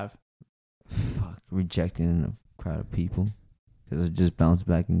have? Fuck, rejecting in a crowd of people. Because I just bounce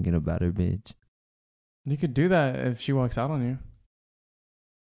back and get a better bitch. You could do that if she walks out on you.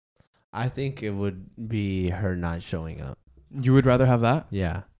 I think it would be her not showing up. You would rather have that?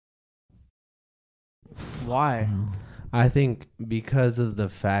 Yeah. Why? I think because of the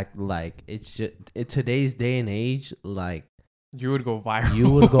fact, like, it's just in today's day and age, like, You would go viral. you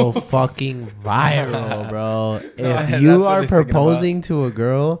would go fucking viral, bro. that's If you what are he's thinking proposing to a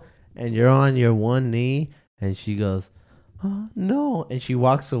girl and you're on your one knee and she goes, "Oh, no," and she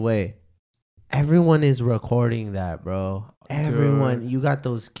walks away, everyone is recording that, bro. Everyone. You got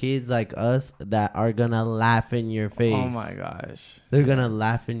those kids like us that are gonna laugh in your face. Oh my gosh. They're gonna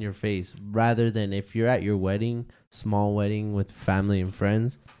laugh in your face rather than if you're at your wedding, small wedding with family and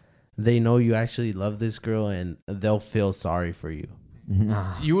friends, they know you actually love this girl and they'll feel sorry for you.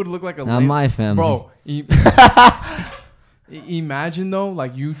 Nah. You would look like a Not my family. bro. Imagine though,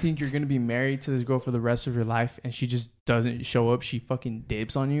 like you think you're gonna be married to this girl for the rest of your life, and she just doesn't show up. She fucking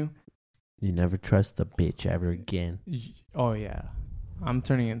dips on you. You never trust a bitch ever again. Oh yeah, I'm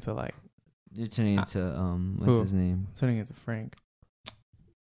turning into like You're turning into, what's Who? his name? turning into Frank.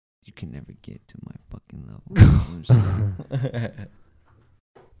 You can never get to my fucking level.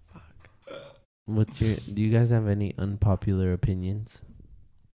 Do you guys have any unpopular opinions?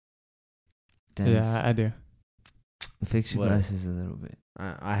 Damn, Yeah, I do. fix your What? glasses a little bit.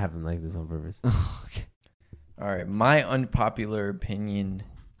 I haven't liked this on purpose. Okay. All right, my unpopular opinion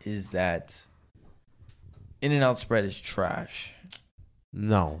is that In-N-Out spread is trash.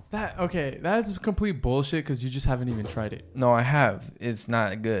 No. That's complete bullshit because you just haven't even tried it. No, I have. It's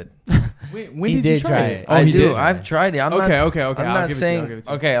not good. When He did you did try try it? it. Oh, I he do. did. I've tried it. I'm Okay. not, I'm I'm not not give saying. It to you. I'll give it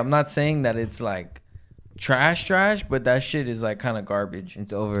to you. Okay, I'm not saying that it's like trash, but that shit is like kind of garbage.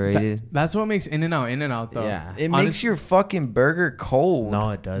 It's overrated. That's what makes In-N-Out though. Yeah. It Honest- makes your fucking burger cold. No,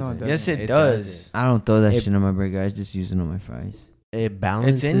 it doesn't. doesn't. Yes, it does. I don't throw that It- shit on my burger. I just use it on my fries. It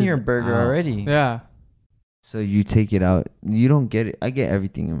balances. It's in your burger out. already. Yeah. So you take it out. You don't get it. I get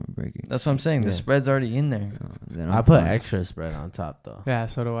everything in my burger. That's what I'm saying. The Yeah. spread's already in there. Then I I'm put fine. extra spread on top though. Yeah.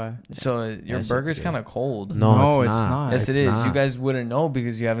 So do I. So your shit's burger's good. kind of cold. No, it's not. Yes, It's it is. not. You guys wouldn't know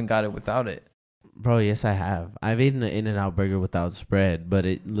because you haven't got it without it. Bro, yes, I have. I've eaten an In-N-Out burger without spread, but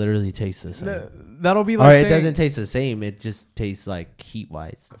it literally tastes the same. That'll be Or like it saying, doesn't taste the same. It just tastes like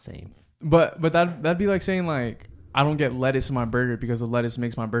heat-wise the same. But that'd be like saying like I don't get lettuce in my burger because the lettuce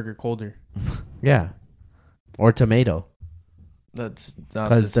makes my burger colder. Yeah. Or tomato. That's not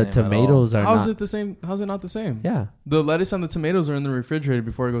Because the same at all. tomatoes are How's not. it the same? How's it not the same? Yeah. The lettuce and the tomatoes are in the refrigerator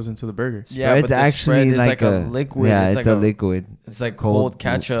before it goes into the burger. Yeah, But but the spread is like a liquid. Yeah, It's it's like a liquid. It's like cold- cold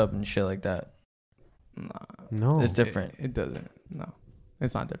ketchup and shit like that. Nah, No. It's different. It doesn't. No,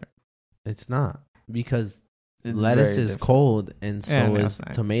 it's not different. It's not. Because It's lettuce very is different. cold and so Yeah, no, is it's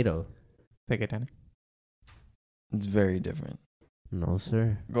not. tomato. Take it, Danny. It's very different. No,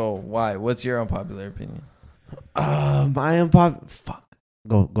 sir. Go. Why? What's your unpopular opinion? My fuck.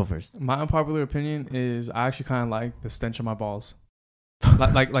 Go first. My unpopular opinion is I actually kind of like the stench of my balls,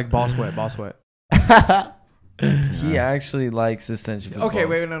 like ball sweat, ball sweat. He actually likes the stench of his Okay, balls.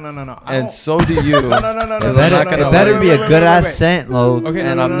 wait, no. I And don't- so do you. no. It It better be a good ass scent, Lo. Okay,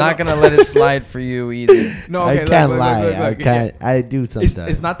 and no, I'm no, not no. gonna let it slide for you either. No, I okay, can't look, lie. look, I look. can't. I do sometimes.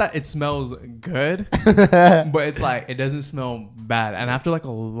 It's not that it smells good, but it's like it doesn't smell bad. And after like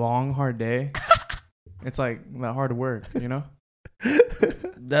a long hard day, it's like that hard work, you know?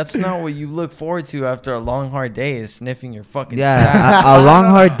 That's not what you look forward to after a long hard day. Is sniffing your fucking sack. Yeah, a long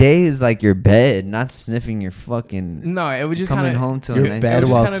hard day is like your bed, not sniffing your fucking No, it would just coming kind of home to Your a nice bed it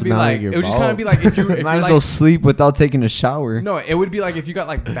would while just kind of be smelling like your it would just kind of be like if you Might as well sleep without taking a shower. no, it would be like if you got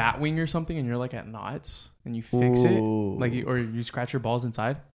like bat wing or something and you're like at knots and you fix it, like or you scratch your balls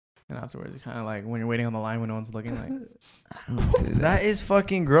inside, and afterwards it kind of like when you're waiting on the line when no one's looking, like I don't do That is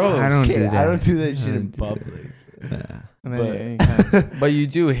fucking gross. I don't do that. I don't do that shit I in don't do that. public. Yeah. and then you kinda, But you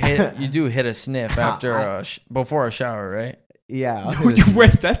do hit a sniff after before a shower, right? Yeah.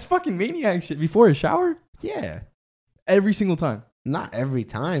 Wait, that's fucking maniac shit. Before a shower? Yeah. Every single time. Not every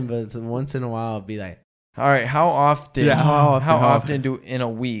time, but it's once in a while, I'll be like, All right, how often? Yeah, how often do in a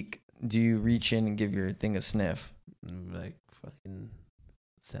week do you reach in and give your thing a sniff? fucking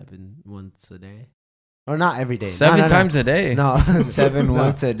 7 once a day. Or not every day. Seven times a day. No. 7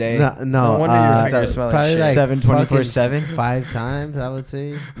 once a day. No. No wonder your fingers smell like probably shit. 7 24/7. 5 times, I would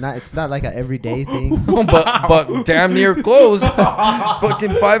say. It's not like an everyday thing. but damn near close.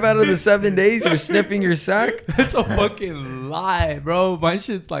 Fucking 5 out of the 7 days you're sniffing your sack. That's a fucking lie, bro. My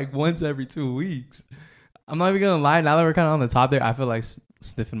shit's like once every 2 weeks. I'm not even gonna lie. Now that we're kind of on the topic, I feel like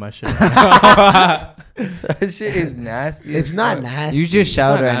sniffing my shit. That shit is nasty. It's as not fuck. nasty. You just not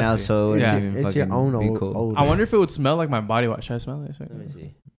showered right now, nasty. so Yeah. It's your own be cool. old. I wonder if it would smell like my body wash. Should I smell it? Let me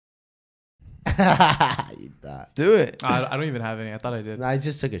see. You thought. Do it. I don't even have any. I thought I did. No, I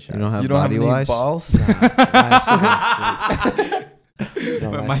just took a shot. You don't have You don't have body any wash? balls?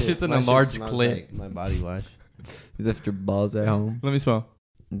 My shit's in a large clip. Like my body wash. You left your balls at home. Let me smell.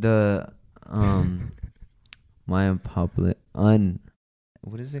 The my unpopular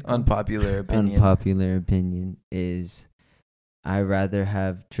what is it called? Unpopular opinion. Unpopular opinion is I rather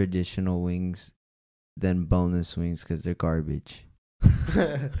have traditional wings than boneless wings because they're garbage.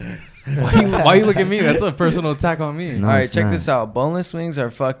 Why you look at me? That's a personal attack on me. No, All right, it's check not. this out. Boneless wings are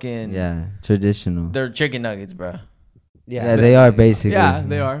fucking. Yeah, traditional. They're chicken nuggets, bro. Yeah, they are basically. Yeah,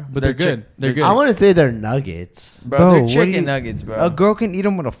 they are, but they're good. They're good. I wouldn't say they're nuggets. Bro, Bro, they're what do chicken you- nuggets, bro. A girl can eat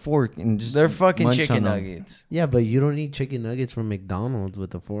them with a fork and just. They're fucking munch chicken on 'em. nuggets. Yeah, but you don't eat chicken nuggets from McDonald's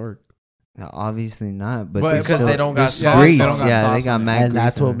with a fork. Obviously not, but But they're because still- they don't got they're sauce. grease. They don't got Yeah, sauce they got on it. mad And grease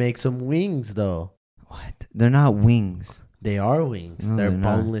that's on what it. makes them wings, though. What? They're not wings. They are wings. No, they're they're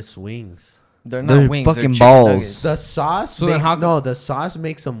not. boneless wings. They're not They're wings. fucking they're chicken balls. nuggets. The sauce So then makes, how no, the sauce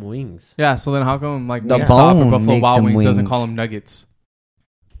makes them wings. Yeah, so then how come like The Wingstop or bone Buffalo makes Wild them Wings doesn't wings. call them nuggets?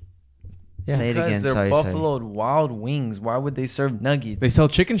 Yeah. Say it Because again. they're Sorry, Buffalo Wild Wings. Why would they serve nuggets? They sell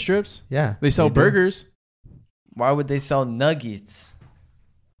chicken strips. Yeah. They sell burgers. Why would they sell nuggets?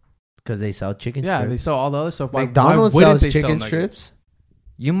 Because they sell chicken Yeah, strips. they sell all the other stuff. Why McDonald's wouldn't sells they sell chicken nuggets? strips.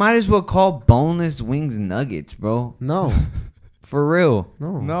 You might as well call boneless wings nuggets, bro. No. For real.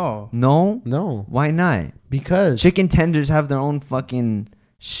 No. No. No? No. Why not? Because Chicken tenders have their own fucking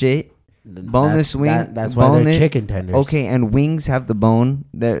shit. boneless wing- That's why they're boneless- chicken tenders. Okay, and wings have the bone.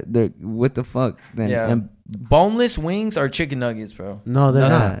 They're what the fuck? Then Yeah. and, Boneless wings are chicken nuggets, bro. No, they're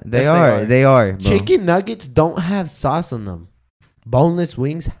No, not. they Yes, are. They are. Bro. Chicken nuggets don't have sauce on them. Boneless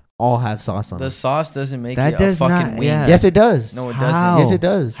wings all have sauce on The them. sauce doesn't make That it does a fucking not- wing. yeah. Yes, it does. No, it How? doesn't. Yes, it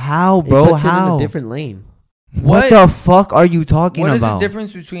does. How, It bro? puts it in How? a different lane. What the fuck are you talking What is about? the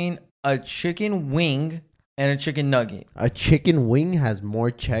difference between a chicken wing and a chicken nugget? A chicken wing has more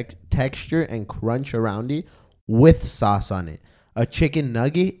texture and crunch around it with sauce on it. A chicken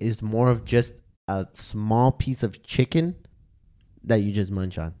nugget is more of just a small piece of chicken that you just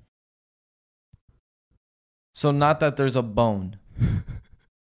munch on. So not that there's a bone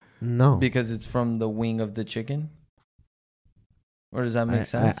No. because it's from the wing of the chicken? Or does that make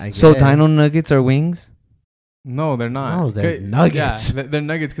sense? I So guess. dino nuggets are wings? No, they're not. No, they're Okay, nuggets. Yeah, they're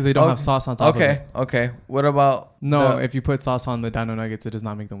nuggets because they don't have Okay. sauce on top of Okay, it. okay. What about No, the- if you put sauce on the dino nuggets, it does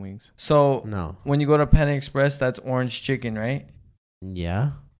not make them wings. so No. when you go to Panda Express, that's orange chicken, right?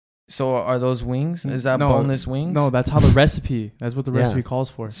 Yeah. So are those wings? Is that No, boneless wings? No, that's how the recipe. That's what the Yeah. recipe calls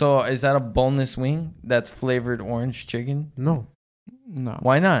for. So is that a boneless wing that's flavored orange chicken? No. No.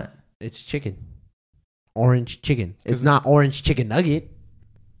 Why not? It's chicken. Orange chicken. It's 'Cause- not orange chicken nugget.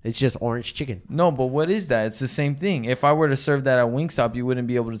 It's just orange chicken. No, but what is that? It's the same thing. If I were to serve that at Wingstop, you wouldn't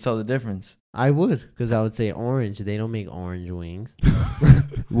be able to tell the difference. I would, because I would say orange. They don't make orange wings.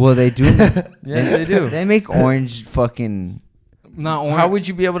 Well, they do. Yes, they do. They make orange fucking. Not orange. How would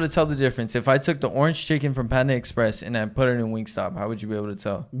you be able to tell the difference? If I took the orange chicken from Panda Express and I put it in Wingstop, how would you be able to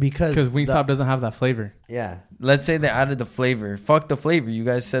tell? Because Wingstop doesn't have that flavor. Yeah. Let's say they added the flavor. Fuck the flavor. You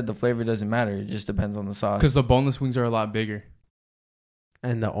guys said the flavor doesn't matter. It just depends on the sauce. Because the boneless wings are a lot bigger.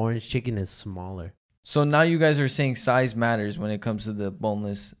 And the orange chicken is smaller. So now you guys are saying size matters when it comes to the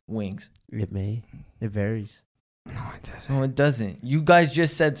boneless wings. It may. It varies. No, it doesn't. No, it doesn't. You guys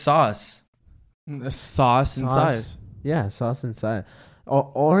just said sauce. Sauce and Sauce. size. Yeah, sauce inside.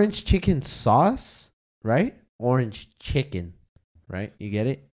 Orange chicken sauce, right? Orange chicken, right? You get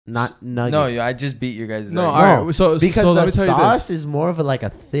it? Not nugget. No, I just beat your guys. No, No, all right. So because let the me tell you sauce this. is more of like a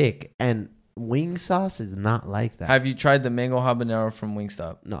thick, and wing sauce is not like that. Have you tried the mango habanero from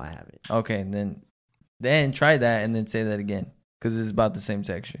Wingstop? No, I haven't. Okay, then try that and then say that again because it's about the same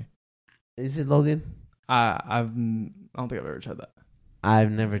texture. Is it, Logan? I don't think I've ever tried that.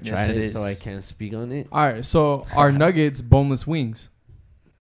 I've never Yes, tried it it, is. so I can't speak on it. All right, so are nuggets boneless wings?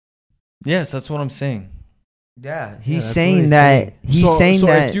 Yes, that's what I'm saying. Yeah, that's he's what saying he's that. saying. He's saying so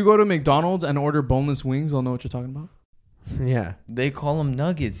that. if you go to McDonald's and order boneless wings, they'll know what you're talking about. Yeah. They call them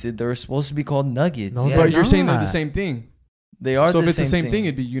nuggets. They're supposed to be called nuggets. No, Yeah. But they're you're saying they're the not. same thing. They are. So the if it's the same same thing,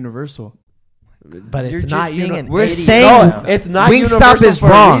 it'd be universal. But You're it's just not. being an We're idiot saying right now. it's not. Wingstop universal is for a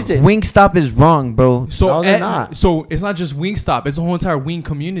wrong. reason. Wingstop is wrong, bro. So No, they're not. So it's not just Wingstop; it's the whole entire wing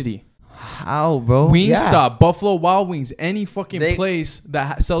community. How, bro? Wingstop, Buffalo Wild Wings, any fucking They- place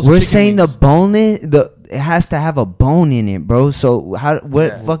that sells. We're chicken saying wings. the boneless, it has to have a bone in it, bro. So how? What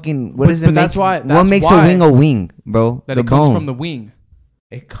Yeah. fucking? What But- does it but make? that's why- what that's makes why a wing a wing, bro? that the it comes bone. from the wing.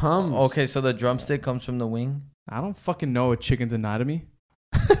 It comes. Okay, so the drumstick comes from the wing. I don't fucking know a chicken's anatomy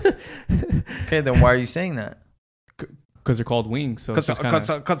Okay, then why are you saying that? because they're called wings. So it's just kind of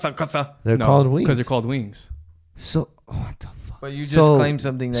They're called wings. because they're called wings. So what the fuck? But you just So- claimed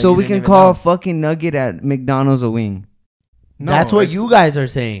something that So you we didn't can even call know. a fucking nugget at McDonald's a wing. No, That's what it's- you guys are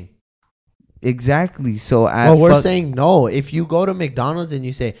saying. Exactly. So Well, we're saying no. If you go to McDonald's and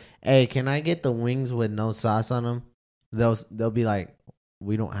you say, "Hey, can I get the wings with no sauce on them?" They'll be like,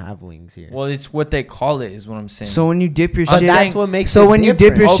 "We don't have wings here." Well, it's what they call it, is what I'm saying. So when you dip your but shit, that's what makes. so it when you dip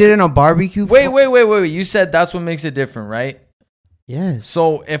different. your shit in a barbecue, wait. You said that's what makes it different, right? Yes.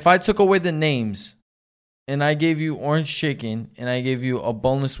 So if I took away the names and I gave you orange chicken and I gave you a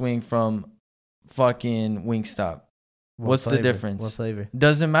boneless wing from fucking Wingstop, What what's the flavor? difference? What flavor?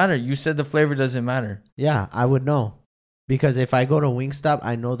 Doesn't matter. You said the flavor doesn't matter. Yeah, I would know. Because if I go to Wingstop,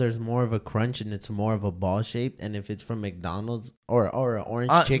 I know there's more of a crunch and it's more of a ball shape. And if it's from McDonald's or an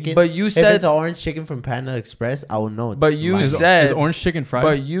orange chicken, But you if said, it's an orange chicken from Panda Express, I will know. It's But you slimy. said- is orange chicken fried?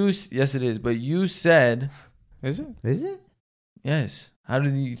 but you, yes, it is. But you said, Is it? Is it? yes. How do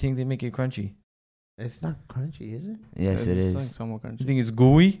you think they make it crunchy? It's not crunchy, is it? yes, it It's is. like somewhat crunchy. You think it's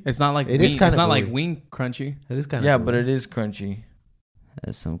gooey? It's not like It wing. is kinda It's not like gooey. wing crunchy. It is kind of. Yeah, but it is crunchy.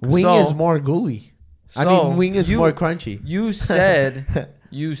 That's some. Wing So- is more gooey. I So, mean, wing is you- more crunchy. You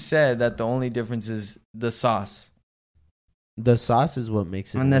said that the only difference is the sauce. The sauce is what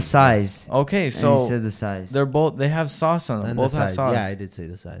makes it. On the wing. size. Okay, And you so said the size. they have sauce on them. And Both the have size. sauce. Yeah, I did say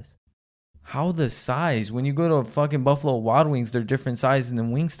the size. How the size? When you go to a fucking Buffalo Wild Wings, they're different sizes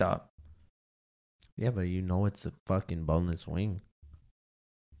than Wingstop. Yeah, but you know it's a fucking boneless wing.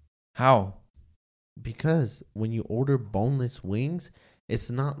 How? Because when you order boneless wings, it's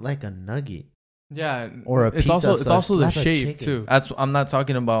not like a nugget. Yeah, Or a it's pizza also it's sauce, also the not a shape chicken. too. That's I'm not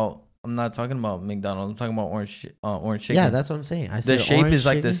talking about McDonald's. I'm talking about orange chicken. Yeah, that's what I'm saying. I the said shape orange is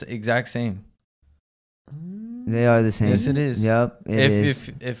like chicken. this exact same. They are the same. Yes, it is. Yep. It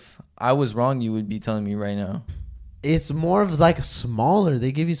is. If I was wrong, you would be telling me right now. It's more of like smaller.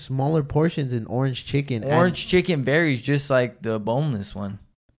 They give you smaller portions in orange chicken. and- Orange chicken varies just like the boneless one.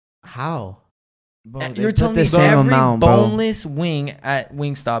 how? Bro, And they you're put telling the me same every amount, bro. boneless wing at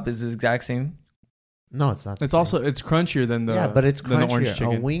Wingstop is the exact same? No, it's not. the It's same. also it's crunchier than the yeah, but it's than the orange crunchier. A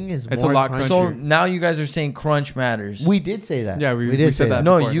chicken. wing is It's a more lot crunchy. So Crunchier. now you guys are saying crunch matters. We did say that. Yeah, we did said say that.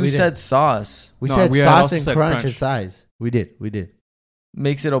 no, before. you We did. said sauce We No, said we had sauce also and said crunch crunch. and size. We did.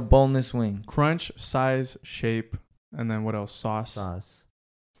 makes it a boneless wing. crunch, size, shape, and then what else? Sauce. Sauce.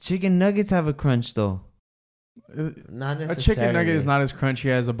 Chicken nuggets have a crunch though. Not necessarily. A chicken nugget is not as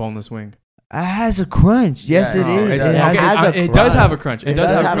crunchy as a boneless wing. It has a crunch. Yes, Yeah, it no, is. it It does. has- has a it does crunch. have a crunch. It, It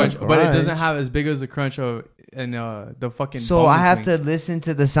does does have a have a crunch, but it doesn't crunch. have as big as the crunch of in the fucking. So I boneless have to wings. listen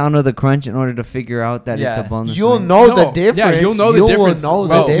to the sound of the crunch in order to figure out that Yeah. it's a boneless You'll wing. know the No, difference. Yeah, you'll know the You will difference. know the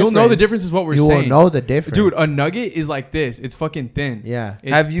Bro, difference. You'll know the difference is what we're You saying. will know the difference, Dude, a nugget is like this. It's fucking thin. yeah.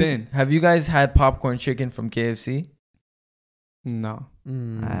 It's thin. Have you guys had popcorn chicken from KFC? No.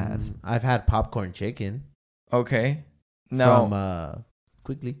 I've had popcorn chicken Okay. No, from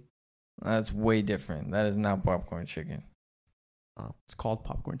Quickly. that's way different. That is not popcorn chicken. It's called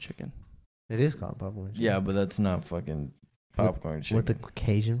popcorn chicken. It is called popcorn chicken. Yeah, but that's not fucking popcorn chicken. With the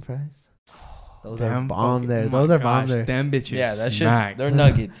Cajun fries. Those Damn are bomb fucking- there. oh Those my are bomb gosh, there. Them bitches. yeah, that smack. shit's, they're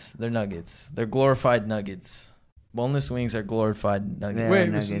nuggets. They're nuggets. They're glorified nuggets. Boneless wings are glorified nuggets. Yeah, Wait,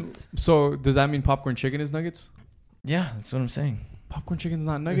 nuggets. So does that mean popcorn chicken is nuggets? Yeah, that's what I'm saying. Popcorn chicken's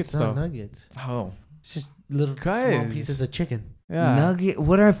not nuggets It's not though. nuggets. Oh, It's just little small Guys. pieces of chicken. Yeah. Nugget.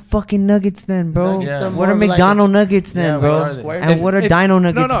 What are fucking nuggets then, bro? Nuggets Yeah. are What are more like McDonald's nuggets then, Yeah, bro? what are they? square And piece. what are If- Dino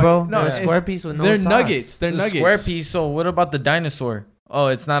nuggets, no, bro? no, a if- square piece with no They're sauce. nuggets. They're it's a nuggets. square piece. So what about the dinosaur? Oh,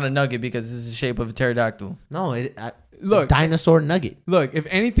 it's not a nugget because it's the shape of a pterodactyl. No, Look, dinosaur nugget. look. If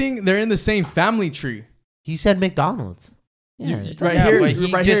anything, they're in the same family tree. He said McDonald's. Yeah, You- it's right yeah, here- but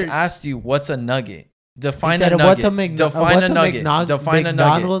he right just here- asked you what's a nugget. He Define said, a nugget. what's a Define a nugget. Define a nugget.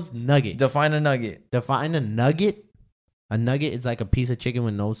 McDonald's nugget. Define a nugget. Define a nugget. A nugget is like a piece of chicken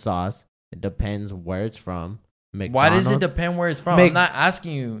with no sauce. It depends where it's from. Why does it McDonald's- depend where it's from? Mc- I'm not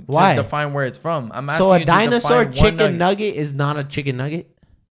asking you to Why? define where it's from. I'm asking So you a to dinosaur define one chicken nugget is not a chicken nugget?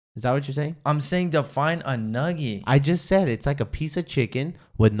 Is that what you're saying? I'm saying define a nugget. I just said it's like a piece of chicken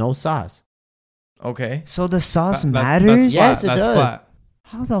with no sauce. Okay. So the sauce That's matters? flat. Yes, it That's does. flat.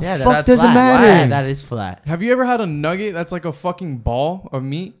 How the Yeah, fuck that's does it flat. matter? Yeah, that is flat. Have you ever had a nugget that's like a fucking ball of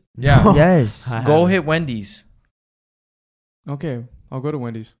meat? Yeah. Yes. I Go haven't. hit Wendy's. Okay, I'll go to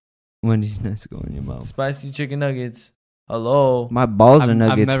Wendy's. Wendy's nuts go in your mouth. Spicy chicken nuggets. Hello. My balls are I've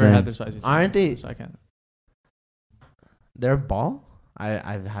nuggets. never then. had their spicy chicken Aren't they- nuggets, so I can't. They're ball? I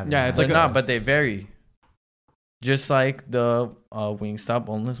haven't. Yeah, it's They're like not, but they vary. Just like the Wingstop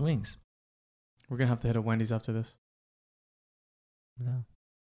boneless wings. We're gonna have to hit a Wendy's after this. No.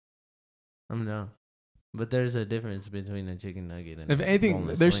 I'm no. But there's a difference between a chicken nugget and If anything,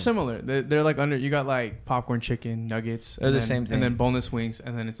 boneless they're wing. similar. They're like under. You got like popcorn chicken nuggets. They're and the then- same thing. And then boneless wings,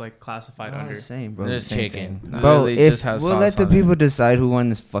 and then it's like classified They're all under. the same, bro. They're the same chicken. thing. Bro, Literally if just has we'll sauce let the on it. people decide who won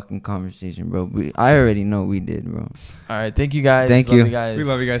this fucking conversation, bro. I already know we did, bro. All right. Thank you guys. Thank Love you. guys. We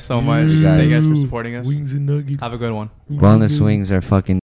love you guys so much. you Thank you guys. guys for supporting us. Wings and nuggets. Have a good one. Wellness wings are fucking